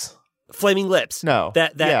Lips? Flaming Lips. No.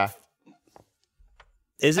 That yeah.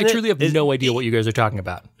 isn't I it? truly have Is- no idea what you guys are talking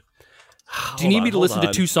about. Do you Hold need on, me to hold listen to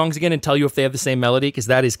on. two songs again and tell you if they have the same melody? Because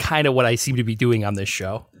that is kind of what I seem to be doing on this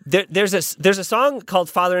show. There's a song called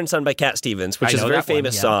Father and Son by Cat Stevens, which I is a know very that one,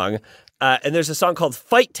 famous yeah. song. And there's a song called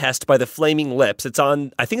Fight Test by the Flaming Lips.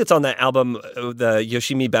 I think it's on that album, the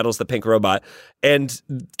Yoshimi Battles the Pink Robot. And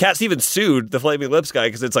Cat Stevens sued the Flaming Lips guy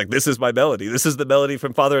because it's like, this is my melody. This is the melody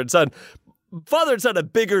from Father and Son. Father and Son, a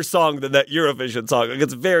bigger song than that Eurovision song. Like,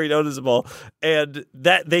 it's very noticeable. And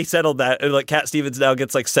that they settled that. And like Cat Stevens now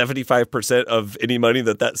gets like 75% of any money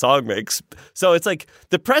that song makes. So it's like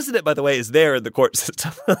the precedent, by the way, is there in the court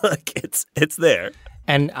system. Like it's there.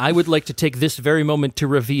 And I would like to take this very moment to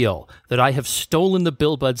reveal that I have stolen the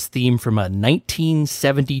Bill Buds theme from a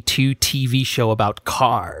 1972 TV show about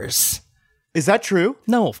cars. Is that true?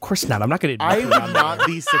 No, of course not. I'm not going to I admit would not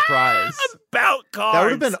be surprised. About cars. That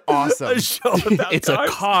would have been awesome. A show about it's cars.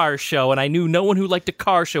 a car show, and I knew no one who liked a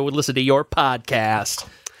car show would listen to your podcast.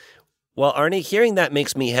 Well, Arne, hearing that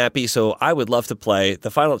makes me happy, so I would love to play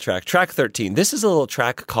the final track, track 13. This is a little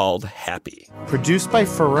track called Happy. Produced by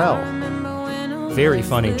Pharrell. Very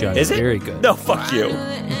funny, Johnny. Is it? Very good. No, fuck you.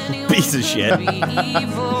 Piece of shit.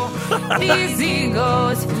 These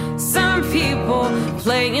egos, some people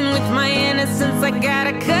playing with my innocence. I got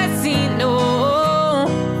a casino,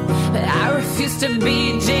 but I refuse to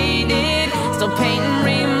be jaded. Still painting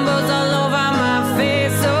rainbows all over my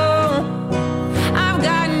face. Oh, I've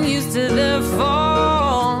gotten used to the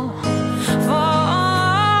fall.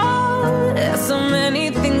 There's so many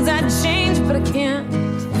things I change, but I can't.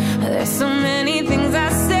 There's so many things I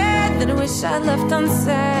said that I wish I left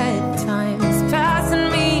unsaid. Time's passing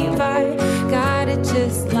me by. Gotta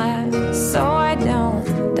just laugh so I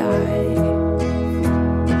don't die.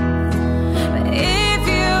 But if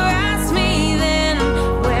you ask me then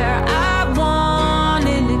where I want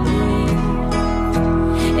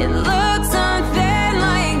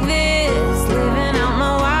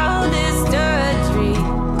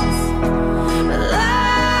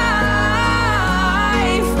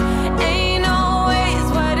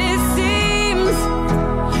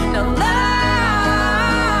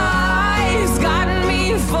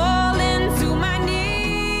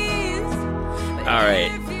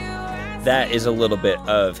is a little bit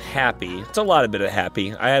of Happy. It's a lot of bit of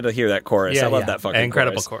Happy. I had to hear that chorus. I love that fucking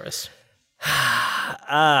incredible chorus.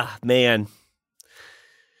 chorus. Man.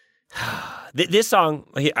 This song,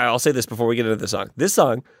 I'll say this before we get into the song. This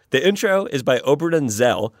song, the intro is by Oberyn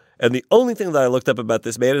Zell, and the only thing that I looked up about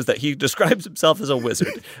this man is that he describes himself as a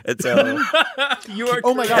wizard. And so, You are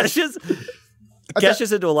Oh my gosh.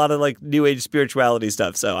 Kesha's into a lot of like new age spirituality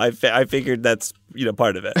stuff, so I figured that's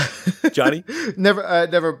part of it. Johnny,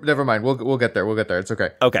 Never mind. We'll get there. It's okay.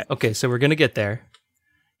 okay. Okay, so we're gonna get there.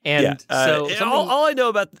 And so all I know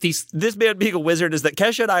about this man being a wizard is that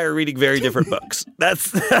Kesha and I are reading very different books.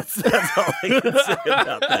 That's all I can say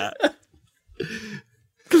about that.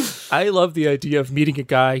 I love the idea of meeting a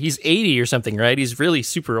guy. He's 80 or something, right? He's really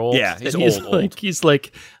super old. Yeah, he's And old. He's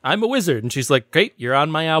like, I'm a wizard, and she's like, great, you're on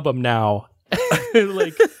my album now.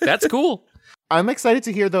 Like, that's cool. I'm excited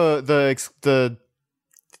to hear the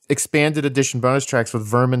expanded edition bonus tracks with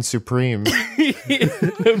Vermin Supreme.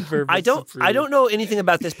 I don't know anything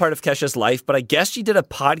about this part of Kesha's life, but I guess she did a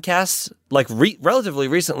podcast like relatively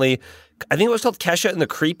recently. I think it was called Kesha and the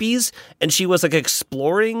Creepies, and she was like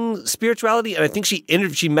exploring spirituality. And I think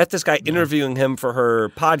she met this guy interviewing him for her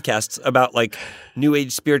podcasts about like new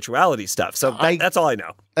age spirituality stuff. So that's all I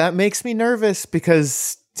know. That makes me nervous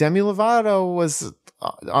because Demi Lovato was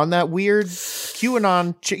on that weird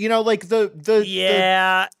QAnon, like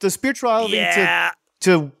the spirituality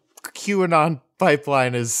to QAnon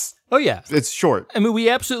pipeline is. Oh, yeah. It's short. I mean, we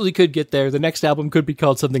absolutely could get there. The next album could be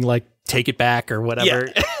called something like Take It Back or whatever.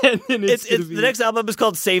 Yeah. And then The next album is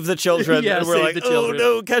called Save the Children. Yeah, and we're Save like, the oh Children.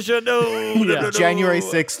 no, Kesha, no. No. January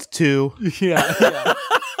 6th, 2. Yeah.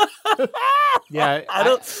 Yeah. I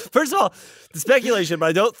don't. First of all, the speculation, but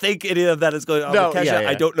I don't think any of that is going on with Kesha. yeah.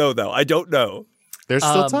 I don't know though. I don't know. There's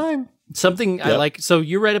still time. Something I like. So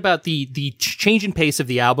you're right about the change in pace of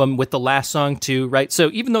the album with the last song too, right? So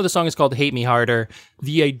even though the song is called Hate Me Harder,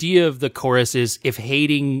 the idea of the chorus is if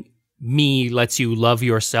hating me lets you love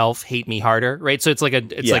yourself, hate me harder, right? So it's like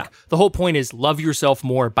like the whole point is love yourself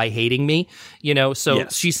more by hating me, So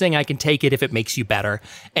Yes. she's saying I can take it if it makes you better.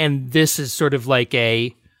 And this is sort of like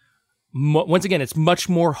once again, it's much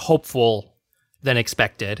more hopeful than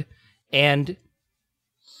expected. And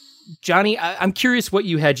Johnny, I'm curious what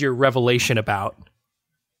you had your revelation about.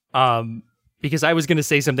 Because I was going to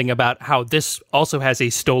say something about how this also has a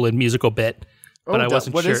stolen musical bit, but I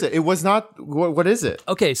wasn't What sure. is it? It was not. What is it?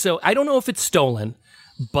 Okay, so I don't know if it's stolen,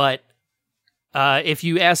 but if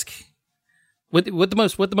you ask what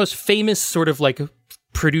the most famous sort of like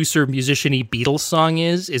producer musician-y Beatles song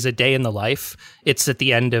is A Day in the Life. It's at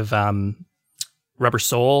the end of Rubber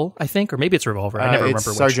Soul, I think, or maybe it's Revolver. I never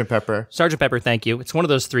remember which. Sgt. Pepper. Sgt. Pepper, thank you. It's one of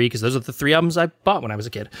those three because those are the three albums I bought when I was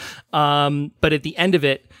a kid. But at the end of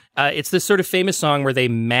it, it's this sort of famous song where they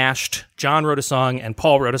mashed, John wrote a song and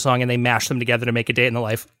Paul wrote a song and they mashed them together to make A Day in the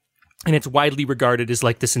Life. And it's widely regarded as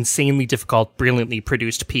like this insanely difficult, brilliantly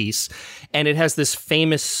produced piece. And it has this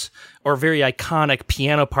famous or very iconic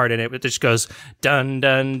piano part in it that just goes dun,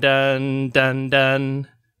 dun, dun, dun, dun.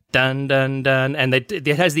 Dun, dun, dun. And it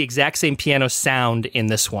has the exact same piano sound in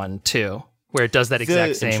this one, too, where it does that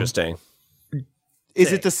exact same. Interesting.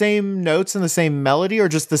 Is it the same notes and the same melody, or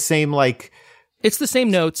just the same like? It's the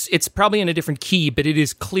same notes. It's probably in a different key, but it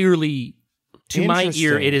is clearly, to my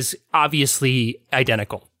ear, it is obviously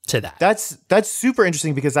identical to that. That's super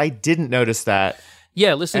interesting because I didn't notice that.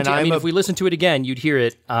 Yeah, if we listen to it again, you'd hear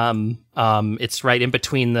it. It's right in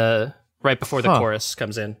between right before the chorus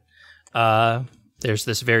comes in. There's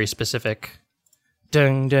this very specific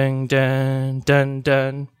dun dun dun dun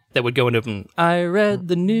dun that would go into I read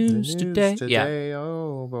the news today. Yeah.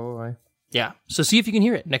 Oh boy. Yeah. So see if you can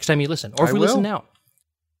hear it next time you listen, or if we listen now.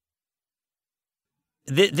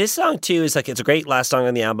 This song too is like, it's a great last song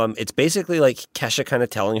on the album. It's basically like Kesha kind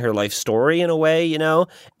of telling her life story in a way,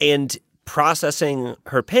 and processing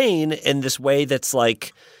her pain in this way that's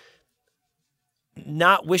like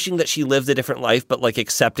not wishing that she lived a different life, but like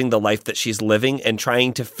accepting the life that she's living and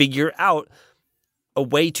trying to figure out a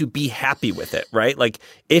way to be happy with it, right? Like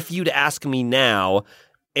if you'd ask me now,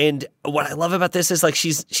 and what I love about this is like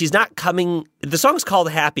she's not coming, the song's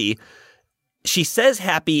called Happy. She says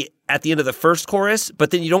happy at the end of the first chorus,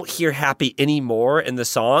 but then you don't hear happy anymore in the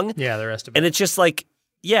song. Yeah, the rest of it. And it's just like,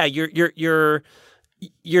 yeah, you're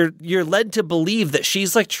led to believe that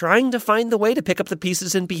she's like trying to find the way to pick up the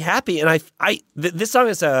pieces and be happy. And this song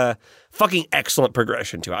is a fucking excellent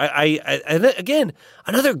progression to it. And again,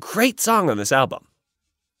 another great song on this album.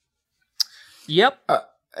 Yep.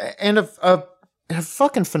 And a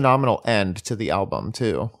fucking phenomenal end to the album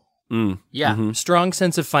too. Yeah. Strong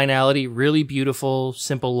sense of finality, really beautiful,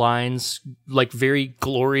 simple lines, like very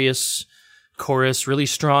glorious chorus, really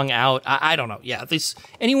strong out. I don't know. Yeah,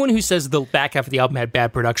 anyone who says the back half of the album had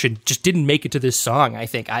bad production just didn't make it to this song. I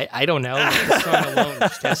think I don't know. This song alone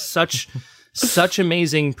just has such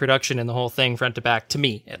amazing production in the whole thing, front to back, to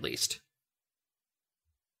me at least.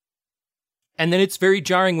 And then it's very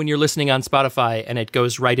jarring when you're listening on Spotify and it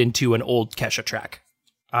goes right into an old Kesha track.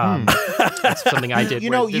 That's something I did.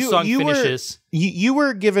 This song finishes. You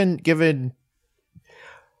were given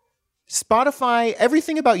Spotify.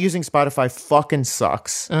 Everything about using Spotify fucking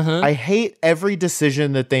sucks. I hate every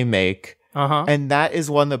decision that they make, and that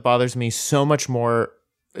is one that bothers me so much more.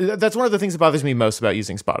 That's one of the things that bothers me most about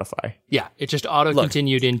using Spotify. Yeah, it just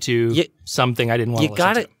auto-continued into something I didn't want to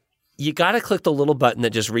listen to. You got to click the little button that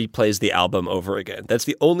just replays the album over again. That's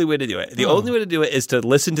the only way to do it. The only way to do it is to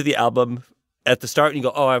listen to the album at the start and you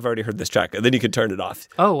go, oh, I've already heard this track. And then you can turn it off.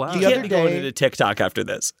 Oh, wow. You can't be going into TikTok after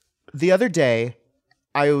this. The other day,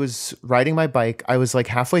 I was riding my bike. I was like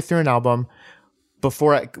halfway through an album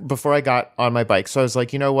before I got on my bike. So I was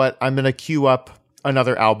like, you know what? I'm going to queue up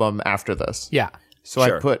another album after this. Yeah. So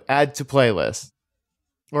I put add to playlist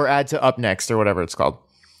or add to up next or whatever it's called.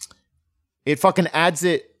 It fucking adds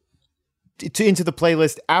it into the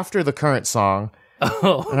playlist after the current song.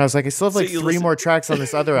 Oh. And I was like, I still have like three more tracks on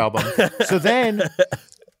this other album. So then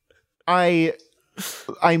I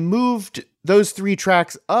moved those 3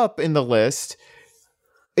 tracks up in the list.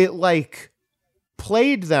 It like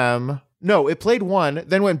played them. No, it played one,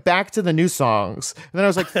 then went back to the new songs. And then I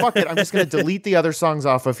was like, fuck it, I'm just going to delete the other songs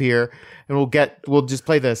off of here and we'll just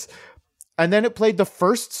play this. And then it played the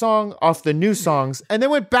first song off the new songs and then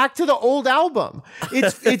went back to the old album.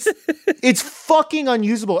 It's fucking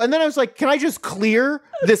unusable. And then I was like, can I just clear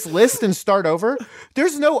this list and start over?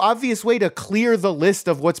 There's no obvious way to clear the list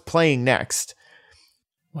of what's playing next.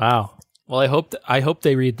 Wow. Well, I hope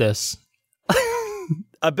they read this.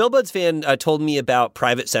 A Bill Buds fan told me about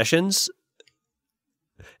private sessions,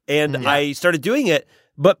 and I started doing it.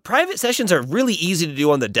 But private sessions are really easy to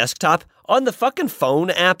do on the desktop. On the fucking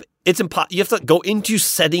phone app, it's impossible. You have to go into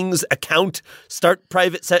settings, account, start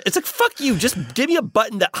private set. It's like, fuck you. Just give me a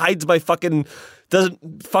button that hides my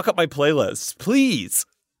doesn't fuck up my playlists, please.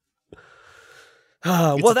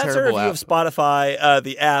 Well, that's our review of Spotify,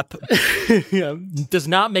 the app. Yeah, does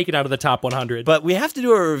not make it out of the top 100. But we have to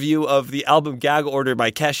do a review of the album Gag Order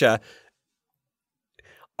by Kesha.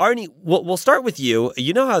 Arne, we'll start with you.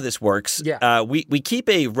 You know how this works. Yeah. We keep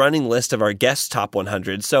a running list of our guests' top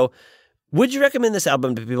 100. So would you recommend this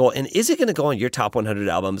album to people? And is it going to go on your top 100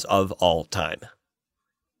 albums of all time?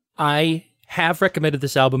 I have recommended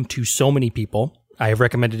this album to so many people. I have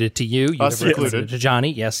recommended it to you. You have recommended it to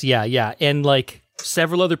Johnny. Yes. Yeah. And like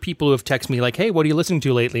several other people who have texted me like, hey, what are you listening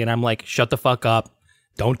to lately? And I'm like, shut the fuck up.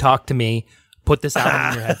 Don't talk to me. Put this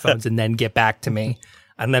album in your headphones and then get back to me.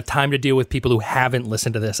 I don't have time to deal with people who haven't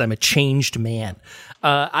listened to this. I'm a changed man.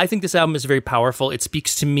 I think this album is very powerful. It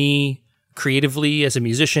speaks to me creatively as a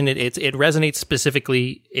musician. It resonates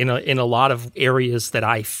specifically in a lot of areas that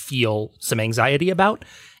I feel some anxiety about.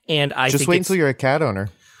 And I just think wait until you're a cat owner.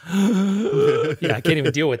 Yeah, I can't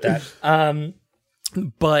even deal with that.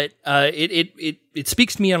 But it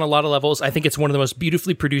speaks to me on a lot of levels. I think it's one of the most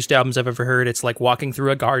beautifully produced albums I've ever heard. It's like walking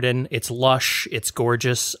through a garden. It's lush. It's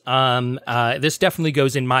gorgeous. This definitely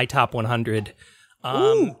goes in my top 100.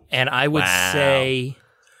 And I would say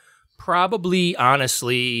probably,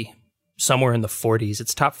 honestly, somewhere in the 40s.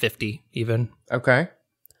 It's top 50 even. Okay.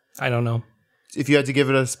 I don't know. If you had to give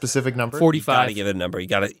it a specific number? 45. You got to give it a number.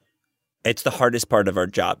 It's the hardest part of our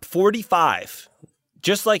job. 45.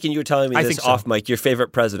 Just like, and you were telling me this off mic, your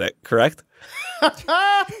favorite president, correct?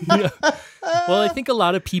 Yeah. Well, I think a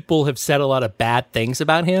lot of people have said a lot of bad things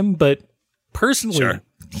about him, but personally,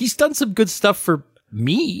 he's done some good stuff for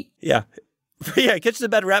me. Yeah. Yeah, he catches a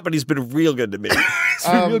bad rap, but he's been real good to me. It's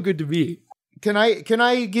been real good to me. Can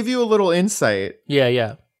I give you a little insight?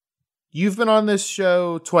 Yeah. You've been on this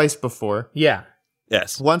show twice before. Yeah.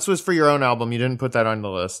 Yes. Once was for your own album. You didn't put that on the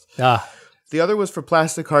list. The other was for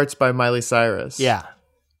Plastic Hearts by Miley Cyrus. Yeah.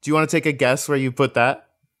 Do you want to take a guess where you put that?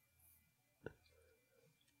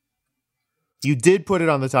 You did put it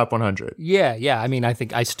on the top 100. Yeah. I mean, I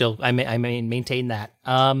think I maintain that.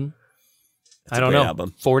 I don't know.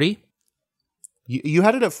 Album. 40? You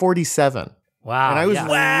had it at 47. Wow. And I was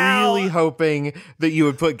really hoping that you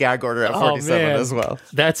would put Gag Order at 47 as well.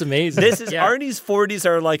 That's amazing. This is Arnie's 40s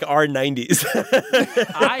are like our 90s.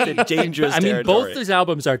 Dangerous I mean, territory. both those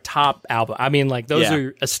albums are top album. I mean, like those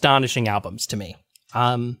are astonishing albums to me.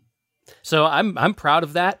 So I'm proud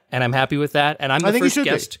of that, and I'm happy with that. And I'm the first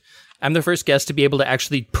guest. I'm the first guest to be able to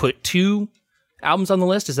actually put 2 albums on the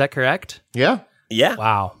list. Is that correct? Yeah. Yeah.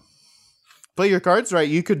 Wow. Play your cards right.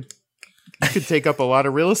 You could You could take up a lot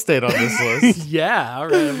of real estate on this list. Yeah, all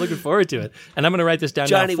right. I'm looking forward to it. And I'm going to write this down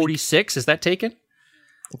Johnny, now. 46, is that taken?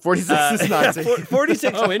 46 is not taken.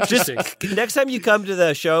 46. Oh, interesting. Just, next time you come to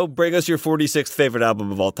the show, bring us your 46th favorite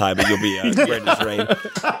album of all time, and you'll be ready as rain.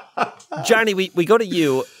 Johnny, we go to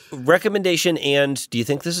you. Recommendation, and do you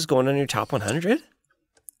think this is going on your top 100?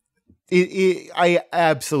 I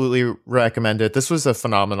absolutely recommend it. This was a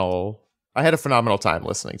phenomenal. I had a phenomenal time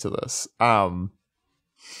listening to this.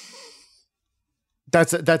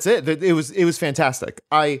 That's it. It was fantastic.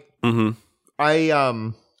 I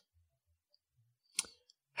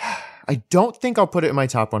don't think I'll put it in my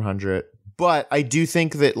top 100, but I do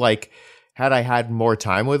think that like had I had more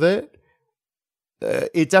time with it,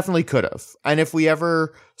 it definitely could have. And if we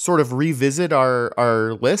ever sort of revisit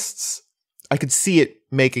our lists, I could see it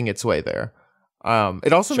making its way there.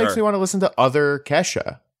 It also makes me want to listen to other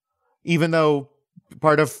Kesha, even though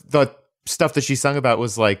part of the stuff that she sung about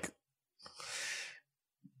was like,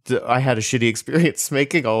 I had a shitty experience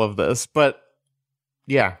making all of this. But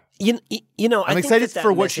yeah, you know, I'm excited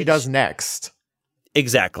for what she does next.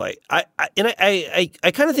 Exactly. I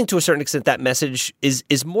kind of think to a certain extent that message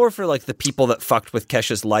is more for like the people that fucked with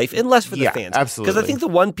Kesha's life and less for the fans. Absolutely. Because I think the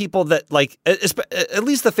one people that like, at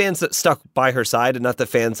least the fans that stuck by her side and not the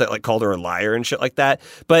fans that like called her a liar and shit like that.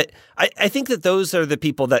 But I think that those are the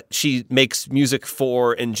people that she makes music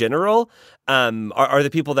for in general, are the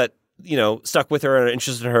people that, you know, stuck with her and are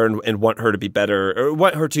interested in her and want her to be better or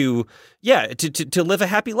want her to live a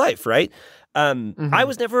happy life. Right. I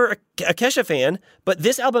was never a Kesha fan, but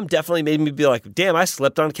this album definitely made me be like, damn, I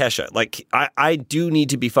slipped on Kesha. Like, I do need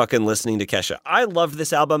to be fucking listening to Kesha. I love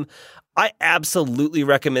this album. I absolutely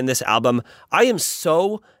recommend this album. I am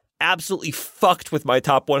so absolutely fucked with my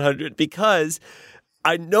top 100 because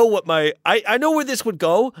I know what I know where this would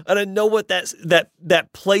go, and I know what that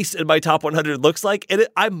place in my top 100 looks like, and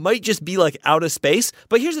I might just be like out of space.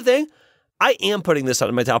 But here's the thing. I am putting this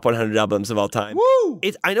on my top 100 albums of all time. Woo!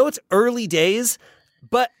 I know it's early days,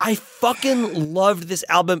 but I fucking loved this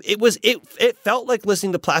album. It felt like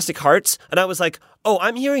listening to Plastic Hearts, and I was like, oh,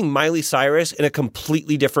 I'm hearing Miley Cyrus in a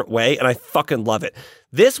completely different way, and I fucking love it.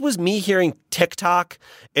 This was me hearing TikTok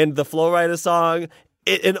and the Flo Rida song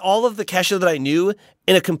and all of the Kesha that I knew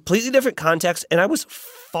in a completely different context, and I was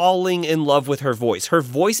falling in love with her voice. Her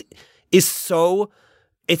voice is so...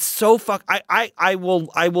 It's so I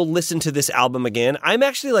will listen to this album again. I'm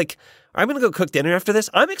actually like, I'm going to go cook dinner after this.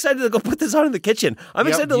 I'm excited to go put this on in the kitchen. I'm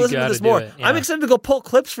excited to listen to this more. Yeah. I'm excited to go pull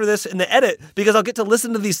clips for this in the edit because I'll get to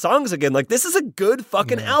listen to these songs again. Like, this is a good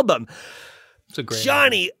fucking album. It's a great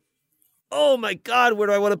Johnny, album. Oh my God, where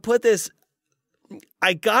do I want to put this?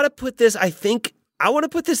 I got to put this, I think, I want to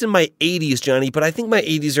put this in my 80s, Johnny, but I think my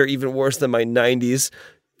 80s are even worse than my 90s.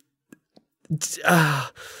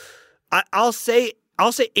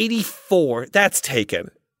 I'll say 84. That's taken.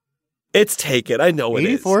 It's taken. I know it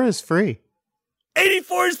is. 84 is free.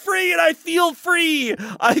 84 is free, and I feel free.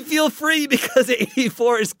 I feel free because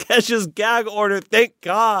 84 is Kesha's gag order. Thank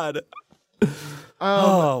God.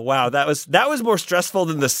 Oh wow, that was more stressful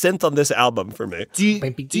than the synth on this album for me.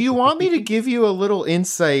 Do you want me to give you a little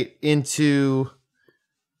insight into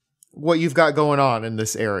what you've got going on in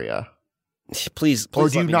this area? Please. Or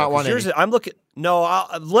do you not want to? I'm looking. No,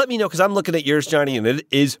 let me know because I'm looking at yours, Johnny, and it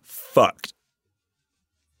is fucked.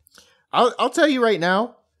 I'll tell you right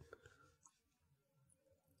now.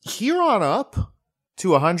 Here on up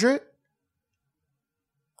to 100,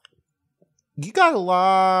 you got a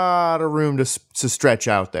lot of room to stretch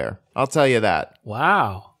out there. I'll tell you that.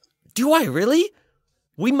 Wow. Do I really?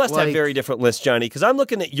 We must have Like- very different lists, Johnny, because I'm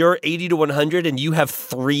looking at your 80 to 100, and you have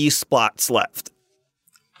 3 spots left.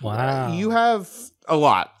 Wow. You have a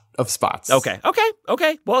lot of spots. Okay.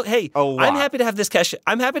 Well, hey, A lot. I'm happy to have this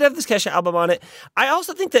Kesha album on it. I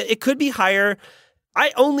also think that it could be higher.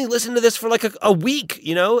 I only listened to this for like a week,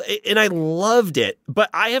 you know, and I loved it. But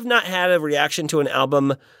I have not had a reaction to an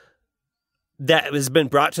album that has been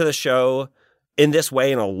brought to the show in this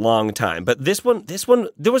way in a long time. But this one,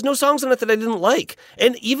 there was no songs on it that I didn't like.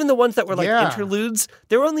 And even the ones that were like interludes,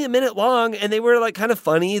 they were only a minute long and they were like kind of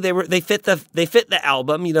funny. They fit the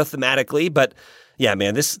album, you know, thematically. But yeah,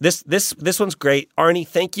 man, this one's great. Arne,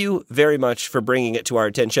 thank you very much for bringing it to our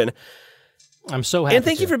attention. I'm so happy. And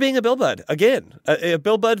thank you for being a Bill Bud again, a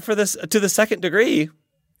Bill Bud for this to the second degree.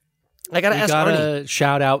 I gotta ask Arne.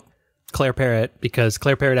 Shout out Claire Parrott because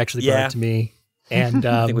Claire Parrott actually brought it to me. And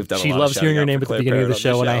think we've done a she lot of loves hearing her shouting out name for at the Claire beginning of the Parrott on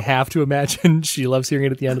show, this and I show. have to imagine she loves hearing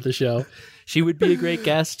it at the end of the show. She would be a great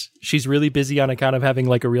guest. She's really busy on account of having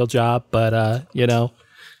like a real job, but you know.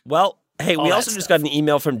 Well, Hey, all we that also stuff. just got an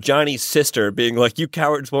email from Johnny's sister being like, "You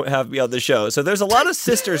cowards won't have me on the show." So there's a lot of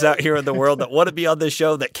sisters out here in the world that want to be on this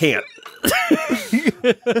show that can't.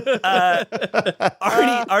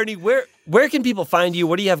 Arnie, where can people find you?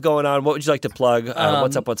 What do you have going on? What would you like to plug?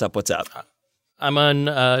 What's up? I'm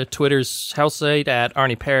on Twitter's house site at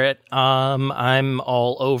Arne Parrott. I'm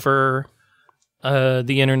all over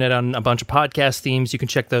the internet on a bunch of podcast themes. You can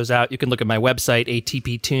check those out. You can look at my website,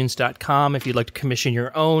 atptunes.com, if you'd like to commission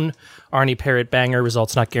your own Arne Parrott banger.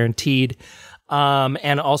 Results not guaranteed.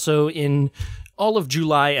 And also in all of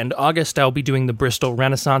July and August, I'll be doing the Bristol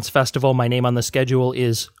Renaissance Festival. My name on the schedule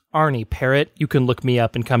is Arne Parrott. You can look me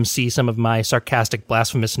up and come see some of my sarcastic,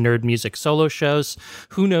 blasphemous nerd music solo shows.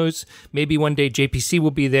 Who knows? Maybe one day JPC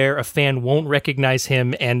will be there. A fan won't recognize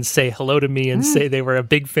him and say hello to me and say they were a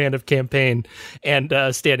big fan of Campaign, and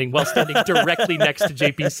standing directly next to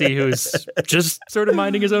JPC, who's just sort of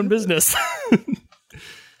minding his own business.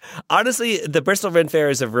 Honestly, the Bristol Ren Fair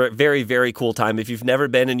is a very, very cool time. If you've never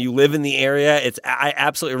been and you live in the area, I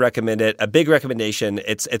absolutely recommend it. A big recommendation.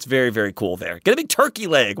 It's very, very cool there. Get a big turkey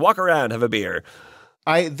leg, walk around, have a beer.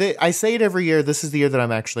 I say it every year. This is the year that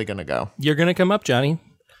I'm actually going to go. You're going to come up, Johnny.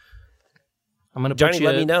 I'm going to Johnny,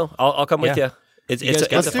 let me know. I'll come with you. It's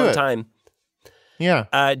a fun time.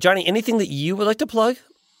 Yeah. Johnny, anything that you would like to plug?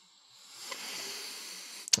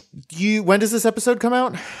 When does this episode come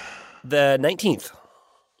out? The 19th.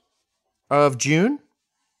 Of June?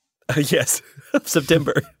 Yes,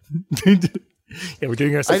 September. Yeah, we're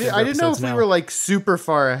doing our. I didn't know if we were like super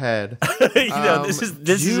far ahead. This is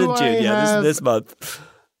in June. Yeah, this month.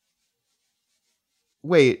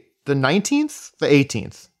 Wait, the 19th? The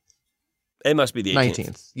 18th? It must be the 18th.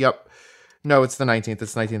 19th. Yep. No, it's the 19th.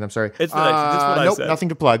 It's the 19th. I'm sorry. It's the 19th. That's what I nope, said. Nothing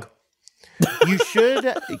to plug.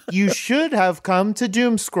 You should have come to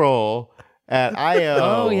Doom Scroll at I.O.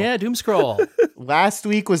 Oh, yeah, Doom Scroll. Last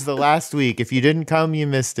week was the last week. If you didn't come, you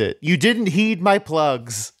missed it. You didn't heed my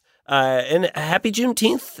plugs. And happy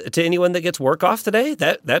Juneteenth to anyone that gets work off today.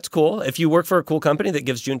 That's cool. If you work for a cool company that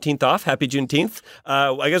gives Juneteenth off, happy Juneteenth.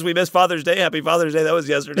 I guess we missed Father's Day. Happy Father's Day. That was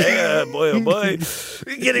yesterday. Boy, oh boy.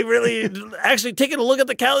 Actually taking a look at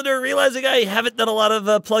the calendar, realizing I haven't done a lot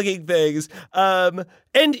of plugging things.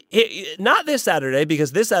 Not this Saturday,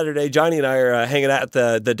 because this Saturday, Johnny and I are hanging out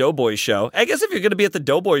at the Doughboys show. I guess if you're going to be at the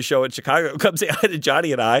Doughboys show in Chicago, come say hi to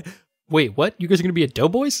Johnny and I. Wait, what? You guys are going to be at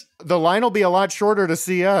Doughboys? The line will be a lot shorter to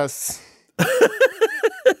see us.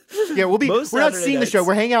 Yeah, we're not seeing the show.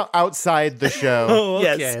 We're hanging out outside the show. Oh,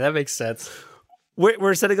 okay. Yes. That makes sense.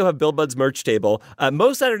 We're setting up a Bill Buds merch table.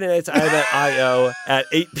 Most Saturday nights, I'm at I.O. at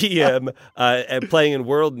 8 p.m. And playing in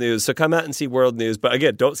World News. So come out and see World News. But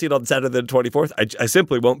again, don't see it on Saturday the 24th. I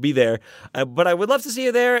simply won't be there. But I would love to see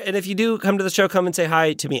you there. And if you do come to the show, come and say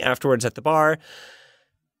hi to me afterwards at the bar.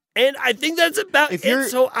 And I think that's about it.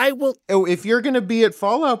 So I will. Oh, if you're going to be at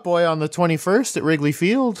Fallout Boy on the 21st at Wrigley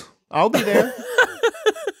Field, I'll be there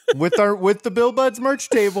with the Bill Buds merch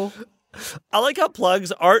table. I like how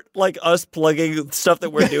plugs aren't like us plugging stuff that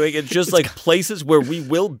we're doing. It's just like places where we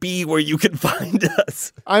will be, where you can find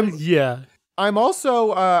us. I'm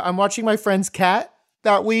also I'm watching my friend's cat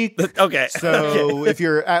that week. Okay. So if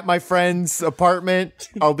you're at my friend's apartment,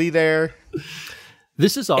 I'll be there.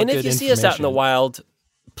 This is all and good if you see us out in the wild,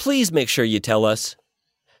 please make sure you tell us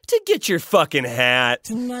to get your fucking hat.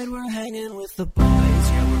 Tonight we're hanging with the boys,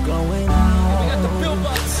 yeah, we're going out. We got the Bill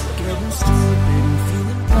Butts. Getting stupid and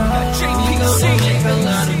feeling proud. JPC. Make a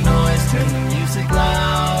lot of noise, turn the music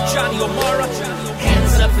loud. Johnny O'Mara.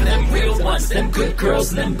 Hands up for them real ones, them good girls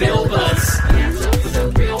and them Bill Butts. Hands up for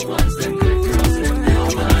them real ones, them good girls and them Bill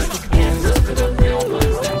Butts. Hands up for them real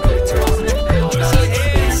ones, them good girls and them Bill Butts.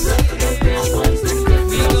 Hands up for them real ones, them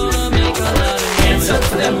good girls and them Bill Butts. Hands up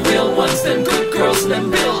for them real ones, them good girls and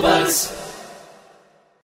them Bill Butts.